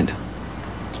 he did.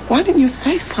 Why didn't you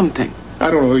say something? I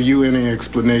don't owe you any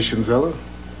explanations, Ella.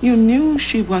 You knew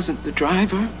she wasn't the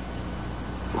driver.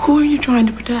 Who are you trying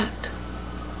to protect?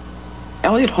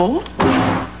 Elliot Holt?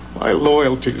 My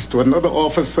loyalties to another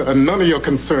officer are none of your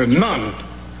concern. None.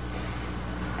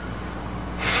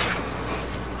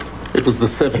 It was the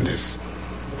 70s.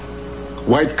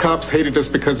 White cops hated us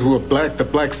because we were black. The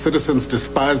black citizens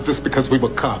despised us because we were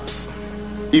cops.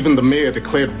 Even the mayor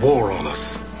declared war on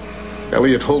us.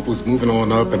 Elliot Holt was moving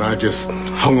on up, and I just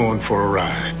hung on for a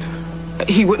ride.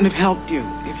 He wouldn't have helped you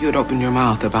if you had opened your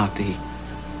mouth about the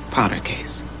Potter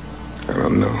case. I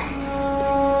don't know.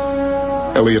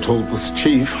 Elliot Holt was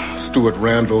chief. Stuart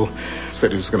Randall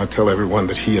said he was going to tell everyone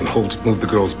that he and Holt moved the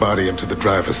girl's body into the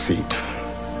driver's seat.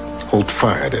 Holt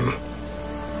fired him.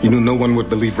 He knew no one would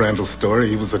believe Randall's story.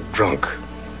 He was a drunk.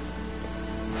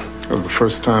 That was the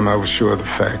first time I was sure of the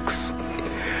facts.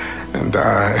 And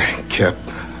I kept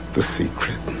the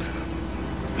secret.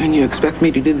 And you expect me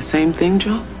to do the same thing,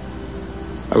 Joe?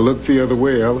 I looked the other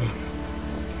way, Ella.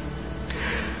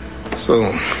 So,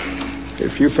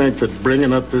 if you think that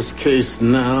bringing up this case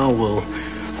now will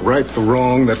right the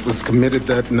wrong that was committed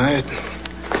that night,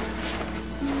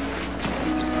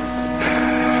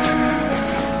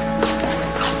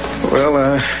 well,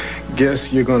 I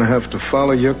guess you're gonna have to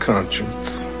follow your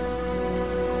conscience.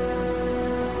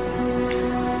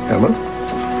 Ella?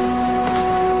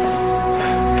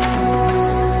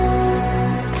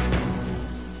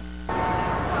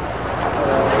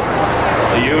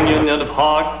 A union of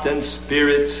heart and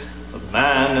spirit, of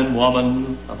man and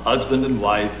woman, of husband and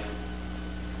wife.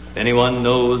 If anyone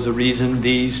knows a reason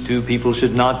these two people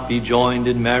should not be joined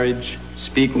in marriage,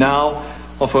 speak now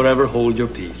or forever hold your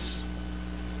peace.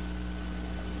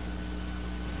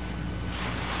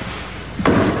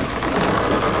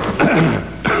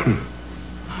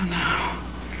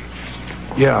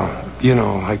 Yeah, you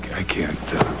know, I can't.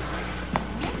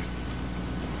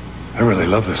 I really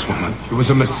love this woman. It was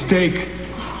a mistake.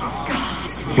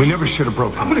 We never should have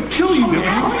broken. I'm gonna kill you, man.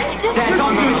 Dad,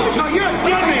 don't do this. No, you're a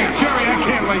dead man, Sherry. I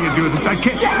can't let you do this. I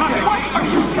can't. Jesse, what are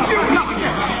you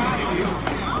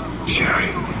doing?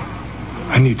 Sherry,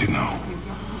 I need to know.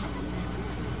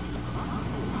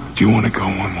 Do you want to go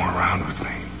one more round with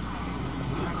me?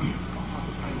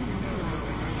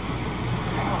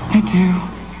 I do.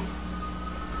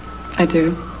 I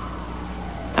do.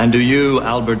 And do you,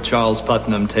 Albert Charles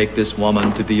Putnam, take this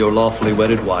woman to be your lawfully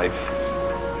wedded wife,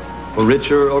 for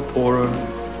richer or poorer,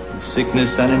 in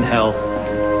sickness and in health,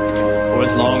 for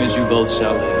as long as you both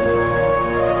shall live?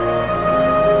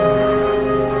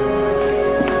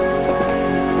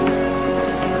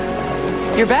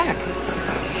 You're back.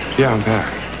 Yeah, I'm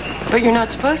back. But you're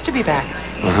not supposed to be back.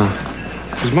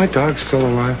 Uh-huh. Is my dog still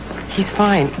alive? He's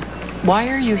fine. Why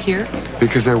are you here?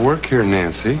 Because I work here,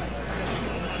 Nancy.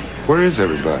 Where is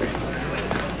everybody?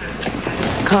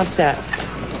 Comstat.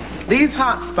 These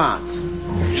hot spots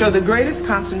show the greatest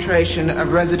concentration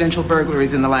of residential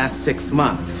burglaries in the last 6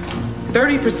 months.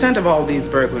 30% of all these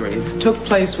burglaries took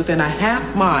place within a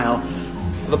half mile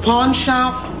of a pawn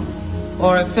shop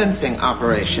or a fencing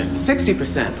operation.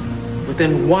 60%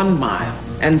 within 1 mile.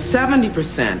 And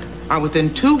 70% are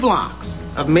within 2 blocks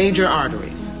of major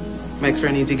arteries. Makes for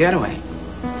an easy getaway.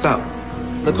 So,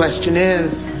 the question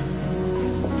is,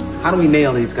 how do we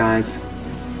nail these guys?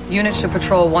 Units should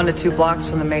patrol 1 to 2 blocks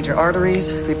from the major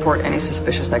arteries, report any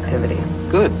suspicious activity.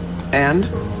 Good. And?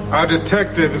 Our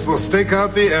detectives will stake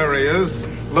out the areas,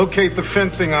 locate the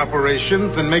fencing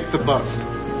operations, and make the bust.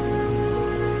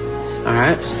 All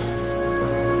right.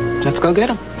 Let's go get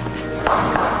them.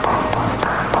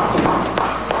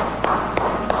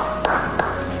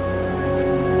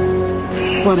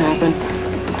 What happened?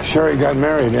 Sherry got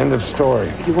married. End of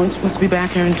story. You weren't supposed to be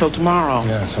back here until tomorrow.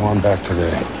 Yeah, so I'm back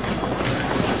today.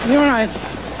 You all right?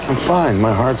 I'm fine.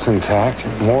 My heart's intact.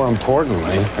 More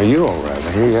importantly, are you all right?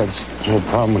 I hear you had a little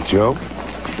problem with Joe.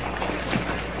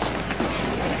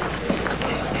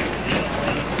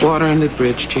 It's water under the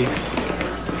bridge, Chief.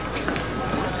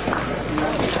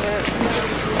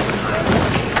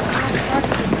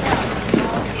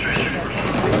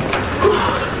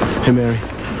 Hey, Mary.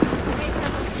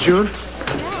 June,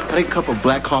 I'd like a cup of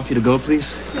black coffee to go,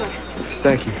 please.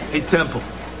 Thank you. Hey, Temple.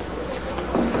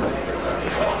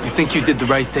 You think you did the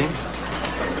right thing?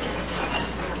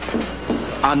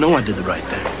 I know I did the right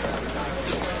thing.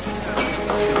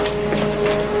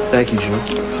 Thank you, June.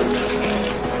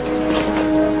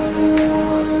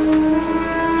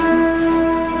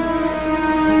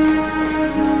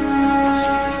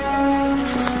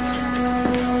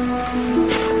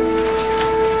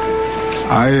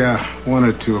 I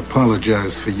wanted to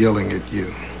apologize for yelling at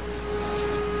you.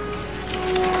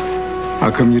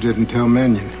 How come you didn't tell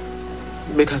Mannion?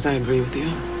 Because I agree with you.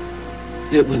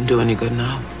 It wouldn't do any good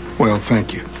now. Well,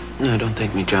 thank you. No, don't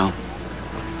thank me, Joe.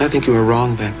 I think you were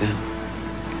wrong back then.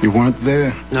 You weren't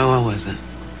there? No, I wasn't.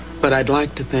 But I'd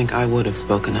like to think I would have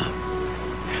spoken up.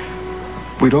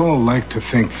 We'd all like to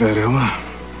think that, Ella.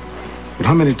 But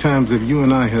how many times have you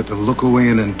and I had to look away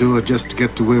and endure just to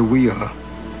get to where we are?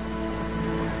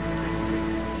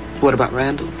 What about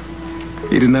Randall?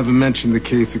 He didn't ever mention the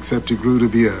case except he grew to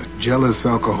be a jealous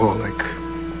alcoholic.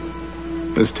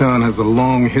 This town has a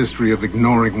long history of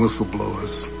ignoring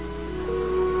whistleblowers.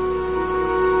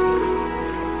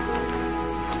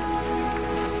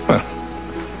 Well,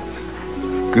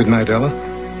 good night, Ella.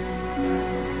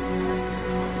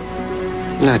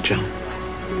 Night, Joe.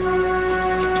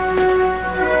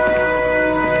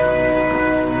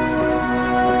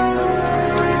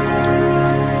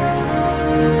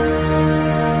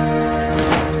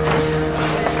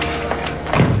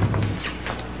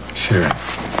 Sherry,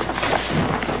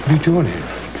 what are you doing here?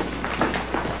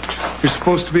 You're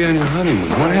supposed to be on your honeymoon.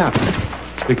 What happened?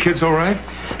 The kids all right?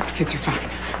 The kids are fine.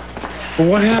 Well,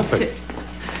 what happened?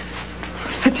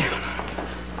 Sit down.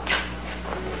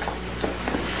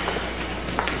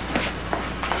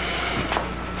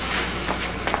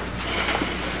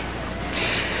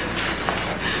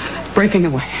 Breaking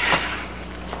Away.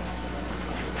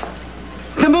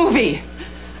 The movie.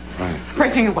 Right.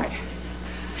 Breaking Away.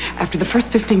 After the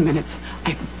first 15 minutes,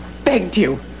 I begged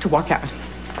you to walk out.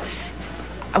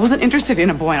 I wasn't interested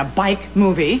in a boy on a bike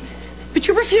movie, but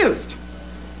you refused.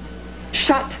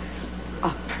 Shut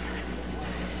up.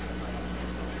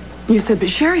 You said, but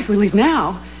Sherry, if we leave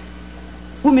now,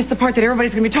 we'll miss the part that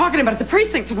everybody's going to be talking about at the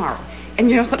precinct tomorrow. And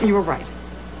you know something? You were right.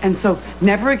 And so,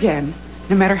 never again,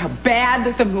 no matter how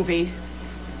bad the movie,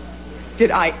 did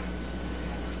I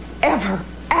ever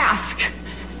ask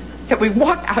that we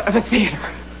walk out of a theater.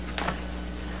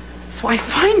 So I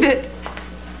find it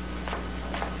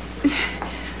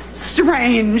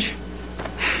strange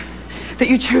that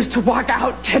you choose to walk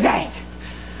out today.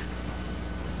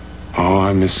 Oh,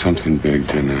 I missed something big,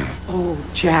 didn't I? Oh,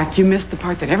 Jack, you missed the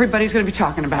part that everybody's going to be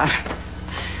talking about.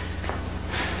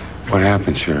 What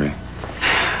happened, Sherry?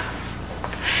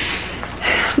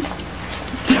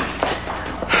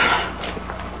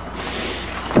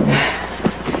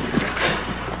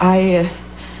 I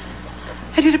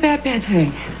did a bad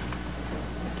thing.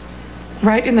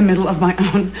 Right in the middle of my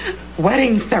own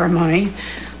wedding ceremony,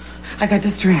 I got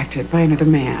distracted by another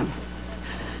man.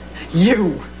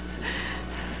 You.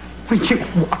 When you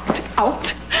walked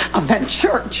out of that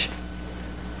church.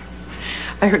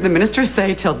 I heard the minister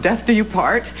say, "Till death do you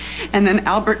part," and then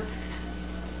Albert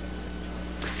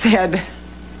said,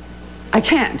 "I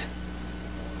can't."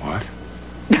 What?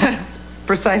 That's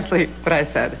precisely what I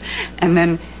said. And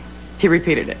then he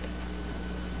repeated it.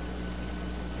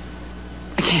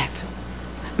 I can't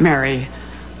marry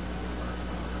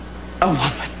a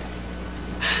woman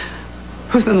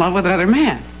who's in love with another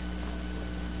man.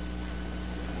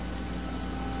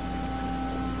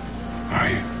 Are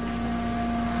you?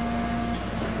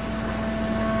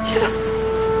 Yes.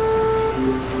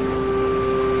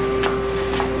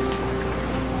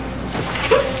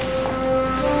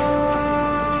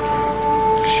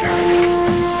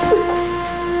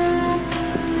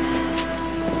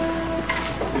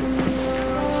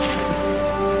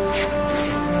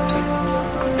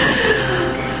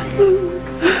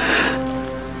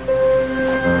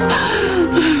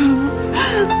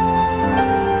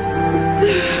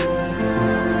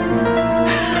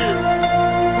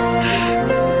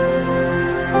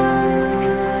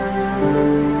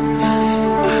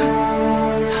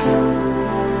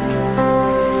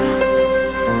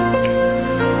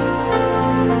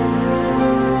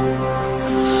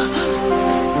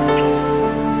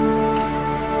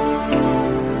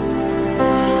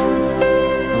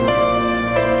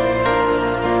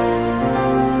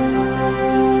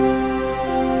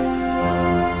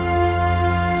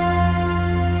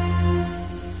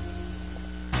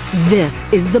 This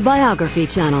is the Biography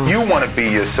Channel. You want to be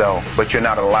yourself, but you're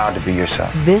not allowed to be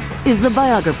yourself. This is the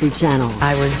Biography Channel.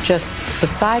 I was just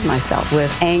beside myself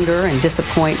with anger and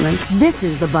disappointment. This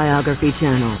is the Biography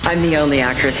Channel. I'm the only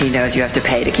actress he knows you have to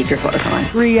pay to keep your clothes on.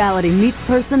 Reality meets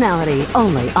personality,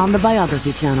 only on the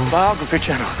Biography Channel. Biography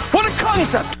Channel. What a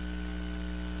concept!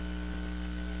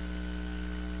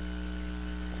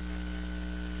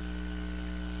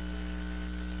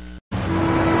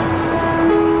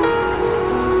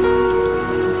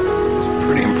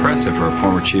 Impressive for a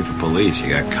former chief of police. You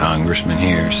got congressmen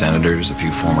here, senators, a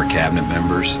few former cabinet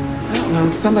members.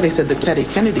 Well, somebody said that Teddy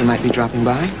Kennedy might be dropping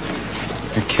by.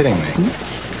 You're kidding me.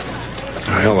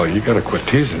 Ella, you gotta quit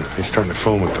teasing. He's starting to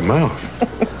foam at the mouth.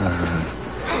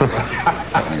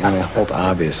 Holt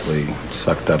obviously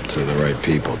sucked up to the right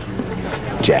people.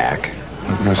 Jack.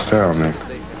 My style, Nick.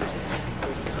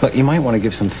 Look, you might want to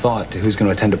give some thought to who's going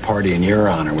to attend a party in your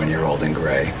honor when you're old and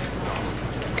gray.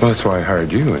 Well, that's why I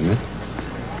hired you, isn't it?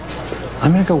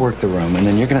 I'm going to go work the room, and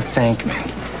then you're going to thank me.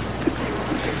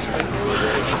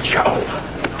 Joe.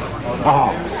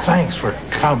 Oh, thanks for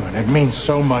coming. It means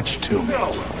so much to me.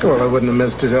 Well, I wouldn't have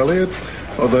missed it, Elliot.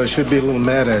 Although I should be a little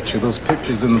mad at you. Those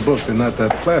pictures in the book, they're not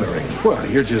that flattering. Well,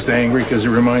 you're just angry because it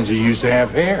reminds you used to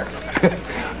have hair.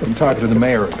 I'm talking to the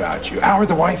mayor about you. How are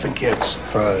the wife and kids?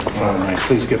 Fine. All right,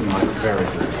 please give them my very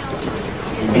good.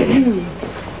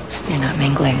 You're not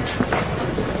mingling.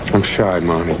 I'm shy,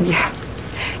 Monty. Yeah.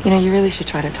 You know, you really should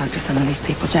try to talk to some of these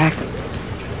people, Jack.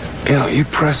 You know, you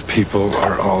press people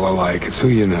are all alike. It's who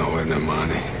you know, isn't it,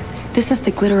 Monty? This is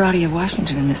the glitterati of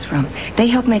Washington in this room. They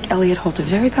help make Elliot Holt a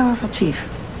very powerful chief.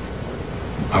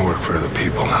 I work for the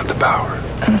people, not the power.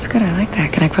 Oh, that's good. I like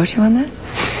that. Can I quote you on that?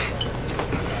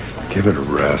 Give it a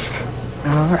rest.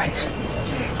 All right.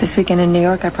 This weekend in New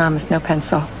York, I promise no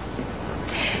pencil.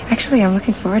 Actually, I'm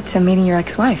looking forward to meeting your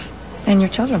ex-wife and your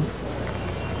children.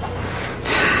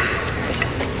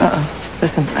 Uh-oh.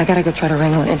 Listen, I gotta go try to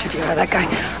wrangle an interview out of that guy.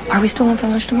 Are we still on for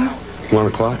lunch tomorrow? 1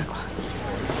 o'clock?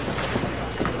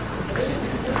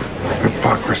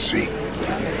 Hypocrisy.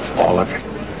 All of it.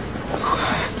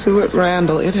 Stuart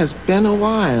Randall, it has been a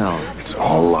while. It's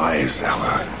all lies,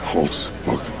 Ella. Holt's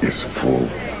book is full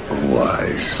of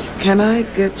lies. Can I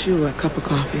get you a cup of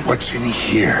coffee? What's in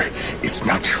here? It's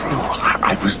not true.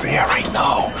 I was there, I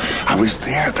know. I was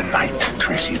there the night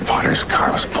Tracy Potter's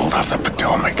car was pulled out of the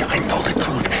Potomac. I know the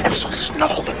truth, and so does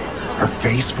Nolan. Her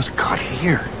face was cut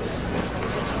here.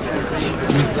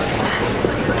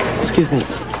 Excuse me.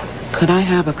 Could I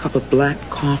have a cup of black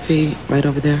coffee right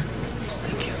over there?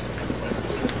 Thank you.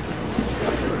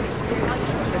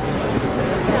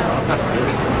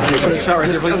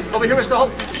 Over here, Mr.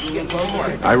 Holt.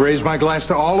 I raise my glass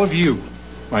to all of you,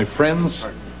 my friends,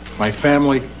 my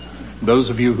family, those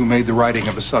of you who made the writing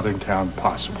of a southern town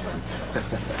possible.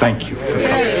 Thank you for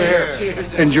coming.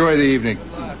 Enjoy the evening.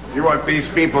 You want these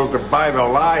people to buy the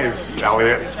lies,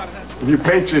 Elliot. You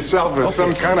paint yourself as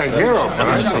some kind of hero.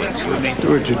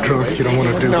 Stuart, you're drunk. You don't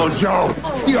want to do No, this. Joe.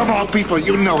 You of all people,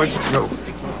 you know it's true.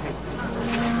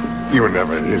 You were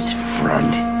never his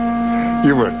friend.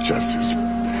 You were just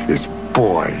his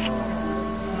boy.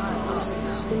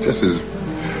 Just his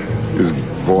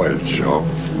boy, Joe.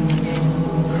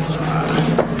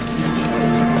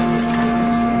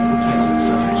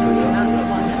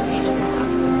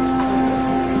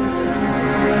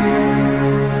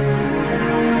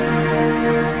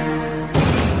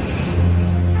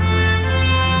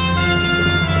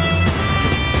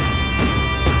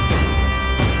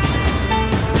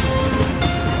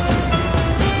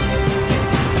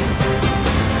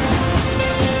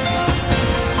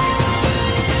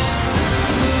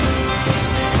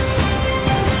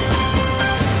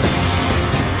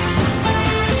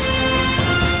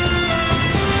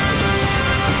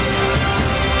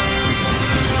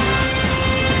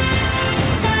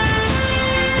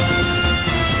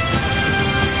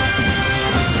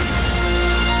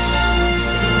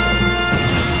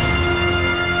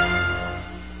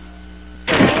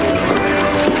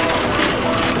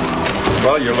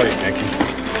 Well, you're late, Nicky.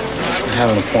 I have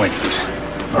an appointment.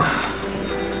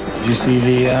 Did you see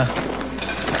the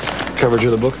coverage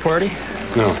of the book party?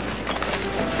 No.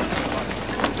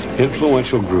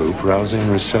 Influential group, rousing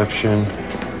reception,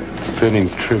 fitting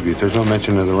tribute. There's no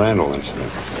mention of the Randall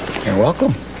incident. You're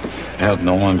welcome. I hope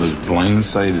no one was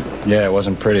blindsided. Yeah, it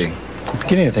wasn't pretty. I'm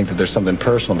beginning to think that there's something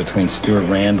personal between Stuart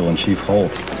Randall and Chief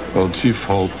Holt. Well, Chief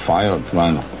Holt fired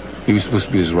Randall. He was supposed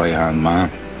to be his right-hand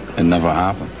man. It never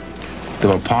happened. They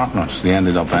were partners. They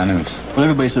ended up enemies. Well,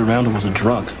 everybody said Randall was a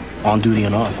drunk, on duty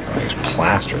and off. He was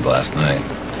plastered last night.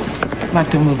 I'd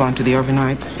like to move on to the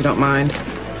overnights, if you don't mind.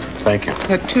 Thank you.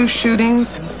 Had 2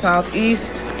 shootings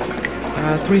southeast.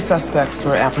 3 suspects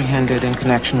were apprehended in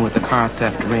connection with the car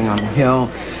theft ring on the Hill,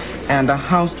 and a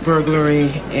house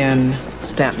burglary in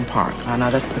Stanton Park.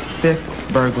 Now, that's the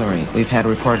 5th burglary we've had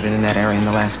reported in that area in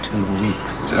the last 2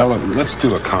 weeks. Ella, let's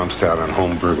do a comstat on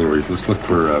home burglaries. Let's look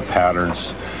for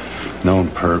patterns, known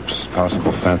perps,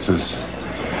 possible fences.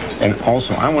 And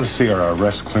also, I want to see our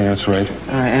arrest clearance rate.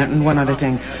 And one other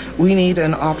thing. We need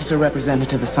an officer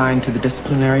representative assigned to the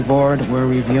disciplinary board. We're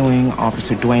reviewing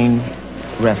Officer Dwayne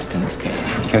Reston's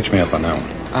case. Catch me up on that one.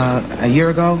 A year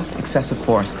ago, excessive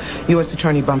force. U.S.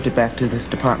 Attorney bumped it back to this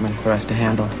department for us to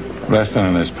handle. Reston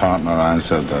and his partner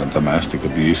answered a domestic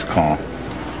abuse call.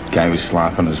 Guy was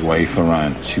slapping his wife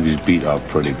around. She was beat up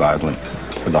pretty badly.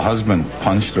 But the husband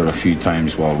punched her a few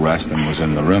times while Reston was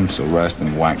in the room, so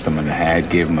Reston whacked him in the head,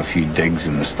 gave him a few digs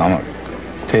in the stomach.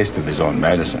 Taste of his own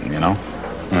medicine, you know?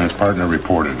 And his partner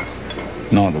reported it.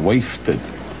 No, the wife did.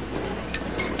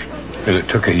 And it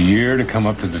took a year to come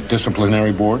up to the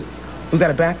disciplinary board? We've got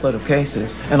a backload of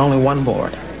cases and only one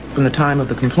board. From the time of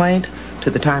the complaint to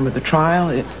the time of the trial,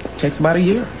 it takes about a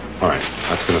year. All right,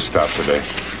 that's going to stop today.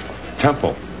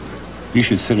 Temple, you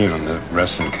should sit in on the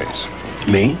Reston case.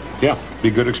 Me? Yeah, be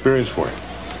a good experience for you.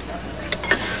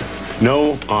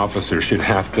 No officer should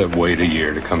have to wait a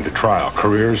year to come to trial.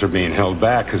 Careers are being held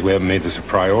back because we haven't made this a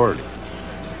priority.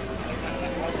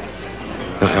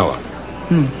 Now, Ella,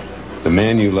 the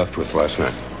man you left with last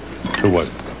night, who was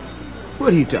it?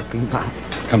 What are you talking about?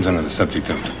 Comes under the subject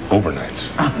of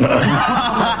overnights.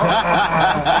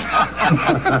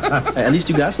 At least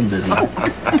you got some business.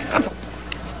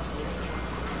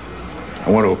 I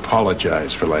want to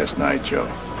apologize for last night, Joe.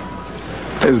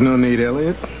 There's no need,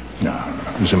 Elliot. No,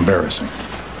 it was embarrassing.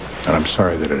 And I'm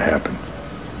sorry that it happened.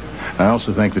 I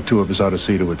also think the two of us ought to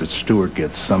see to it that Stewart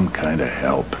gets some kind of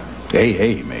help.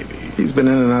 Hey, maybe. He's been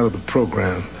in and out of the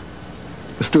program.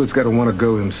 Stewart's got to want to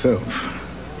go himself.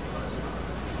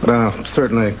 But I'll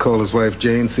certainly call his wife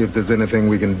Jane, see if there's anything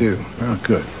we can do. Oh,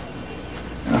 good.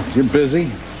 Well, you're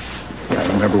busy. I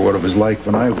remember what it was like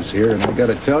when I was here, and I got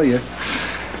to tell you,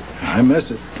 I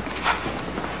miss it.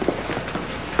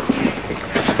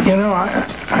 You know,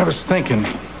 I was thinking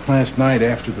last night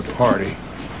after the party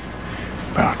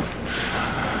about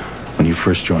when you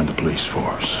first joined the police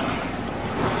force,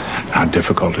 how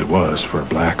difficult it was for a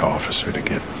black officer to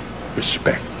get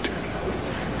respect.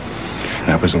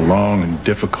 That was a long and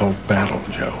difficult battle,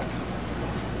 Joe.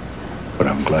 But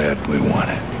I'm glad we won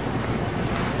it.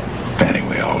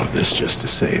 Anyway, all of this just to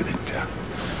say that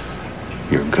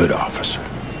you're a good officer.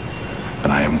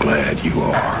 And I am glad you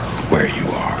are where you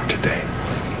are today.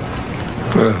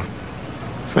 Well,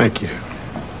 thank you.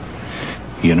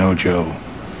 You know, Joe,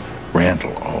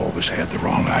 Randall always had the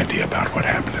wrong idea about what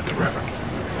happened at the river.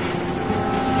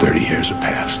 30 years have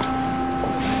passed.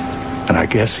 And I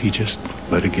guess he just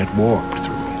let it get warped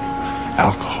through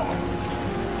alcohol,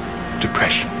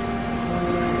 depression.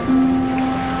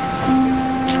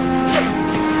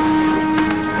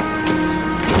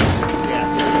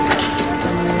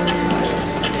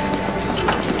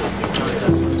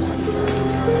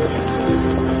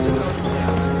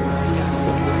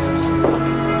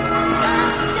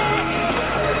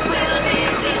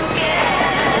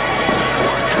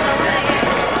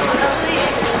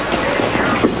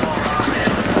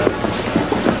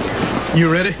 You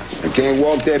ready? I can't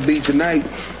walk that beat tonight.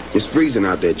 It's freezing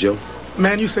out there, Joe.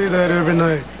 Man, you say that every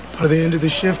night. By the end of the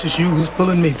shift, it's you who's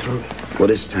pulling me through. Well,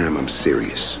 this time I'm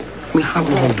serious. I mean, how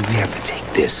long do we have to take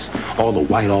this? All the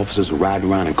white officers are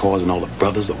riding around in cars and all the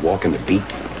brothers are walking the beat.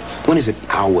 When is it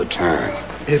our turn?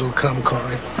 It'll come,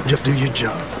 Corey. Just do your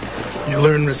job. You'll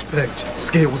earn respect.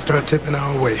 Scale will start tipping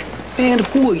our way. Man,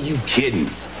 who are you kidding?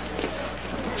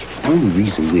 The only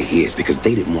reason we're here is because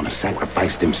they didn't want to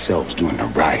sacrifice themselves during the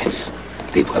riots.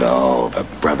 They put all the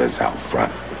brothers out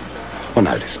front. Well,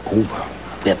 now that it's over,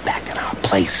 we're back in our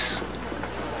place.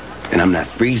 And I'm not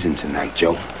freezing tonight,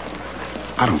 Joe.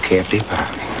 I don't care if they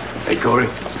buy me. Hey, Corey.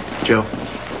 Joe.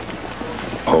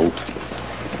 Hold.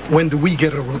 When do we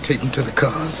get a rotating to the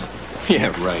cars?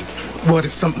 Yeah, right. What,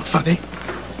 is something funny?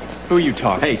 Who are you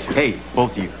talking to? Hey,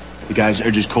 both of you. You guys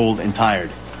are just cold and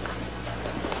tired.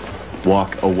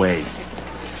 Walk away.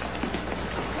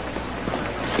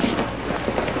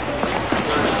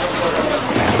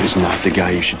 He's not the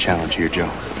guy you should challenge here,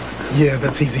 Joe. Yeah,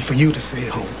 that's easy for you to say,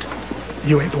 Holt.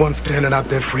 You ain't the one standing out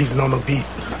there freezing on the beat.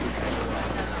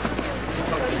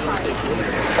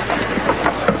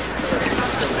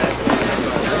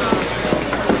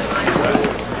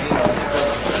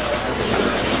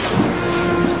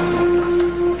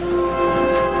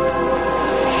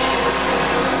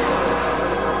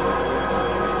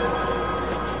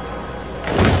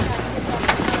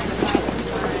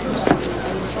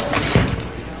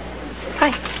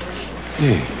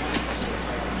 Hey.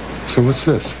 So what's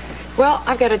this? Well,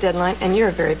 I've got a deadline, and you're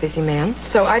a very busy man.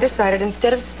 So I decided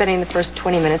instead of spending the first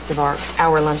 20 minutes of our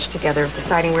hour lunch together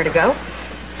deciding where to go,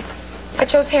 I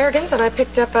chose Harrigan's, and I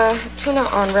picked up a tuna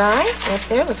on rye right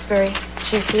there. Looks very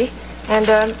juicy. And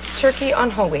turkey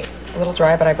on whole wheat. It's a little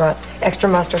dry, but I brought extra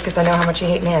mustard because I know how much you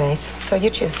hate mayonnaise. So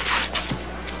you choose.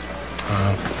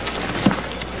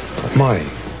 Monty,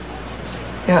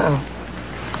 Uh-oh.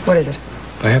 What is it?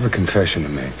 I have a confession to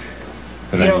make.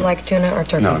 You don't like tuna or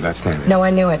turkey? No, that's not it. No, I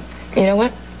knew it. You know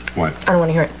what? What? I don't want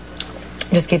to hear it.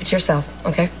 Just keep it to yourself,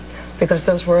 okay? Because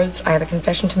those words, I have a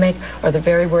confession to make, are the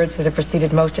very words that have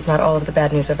preceded most, if not all, of the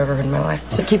bad news I've ever heard in my life.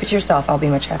 So keep it to yourself. I'll be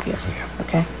much happier.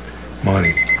 Okay?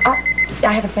 Monty. Oh, yeah,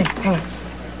 I have a thing. Hang on.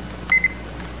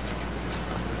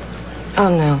 Oh,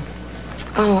 no.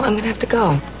 Oh, I'm going to have to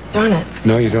go. Darn it.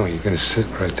 No, you don't. You're going to sit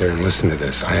right there and listen to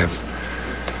this. I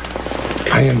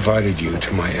invited you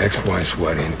to my ex-wife's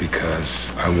wedding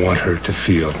because I want her to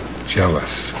feel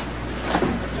jealous.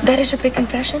 That is your big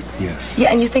confession? Yes.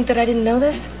 Yeah, and you think that I didn't know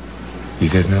this? You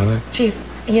didn't know that? Chief,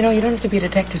 you know, you don't have to be a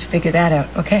detective to figure that out,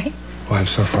 okay? Well, I'm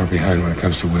so far behind when it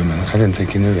comes to women. I didn't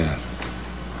think you knew that.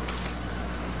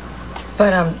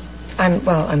 But,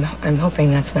 I'm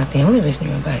hoping that's not the only reason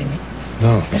you invited me.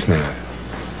 No, it's not.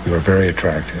 You are very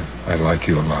attractive. I like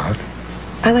you a lot.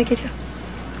 I like you too.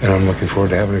 And I'm looking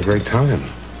forward to having a great time.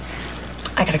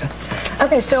 I gotta go.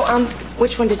 Okay, so,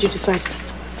 which one did you decide?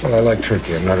 Well, I like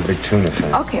turkey. I'm not a big tuna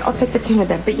fan. Okay, I'll take the tuna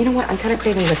then. But you know what? I'm kind of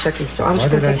craving the turkey, so I'm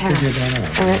just going to take half.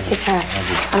 I'm going to take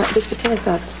half. This potato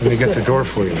salad. Let me get the door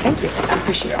for you. Thank you. I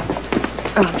appreciate it.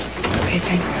 Okay,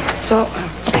 thanks. So,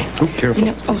 okay. Oh, careful. You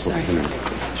know, oh, sorry. You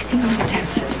seem a little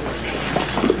tense.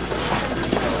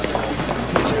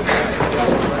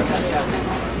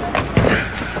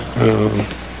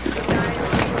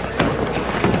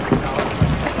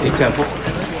 Hey, Temple.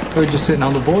 Heard you sitting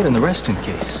on the board in the Reston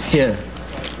case. Yeah.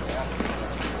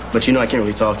 But you know I can't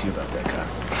really talk to you about that,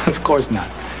 Kyle. Of course not.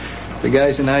 The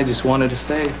guys and I just wanted to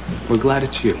say we're glad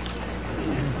it's you.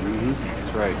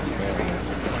 That's right.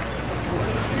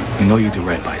 We know you do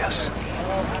right by us.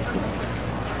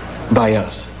 By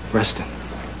us? Reston.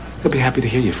 He'll be happy to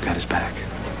hear you've got his back.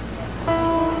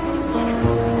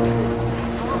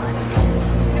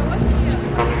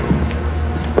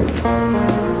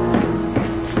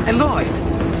 Hey, Lloyd.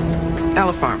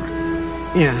 Ella Farmer.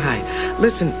 Yeah, hi.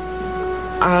 Listen,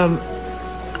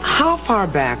 how far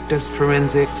back does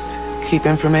forensics keep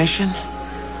information?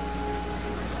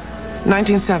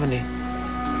 1970.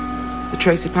 The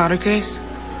Tracy Potter case?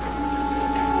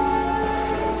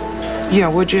 Yeah,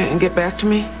 would you? And get back to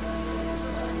me?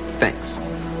 Thanks.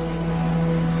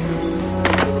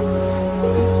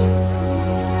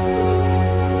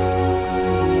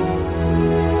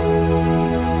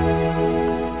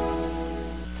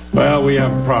 Well, we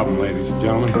have a problem, ladies and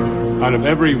gentlemen. Out of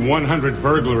every 100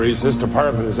 burglaries, this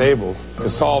department is able to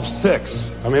solve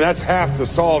 6. I mean, that's half the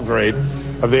solved rate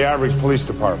of the average police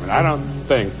department. I don't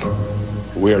think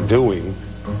we are doing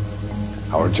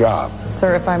our job.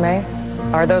 Sir, if I may,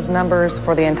 are those numbers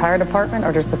for the entire department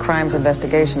or just the Crimes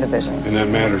Investigation Division? And that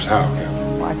matters how,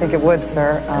 Captain? Well, I think it would,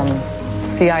 sir.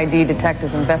 CID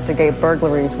detectives investigate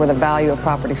burglaries where the value of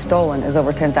property stolen is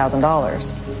over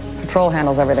 $10,000. Patrol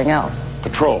handles everything else.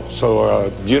 Patrol.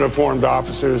 So uniformed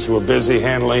officers who are busy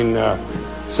handling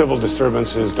civil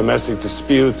disturbances, domestic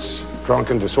disputes,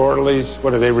 drunken disorderlies.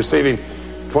 What are they receiving?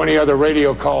 20 other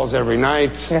radio calls every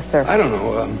night? Yes, sir. I don't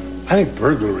know. I think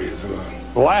burglary is a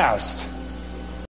blast.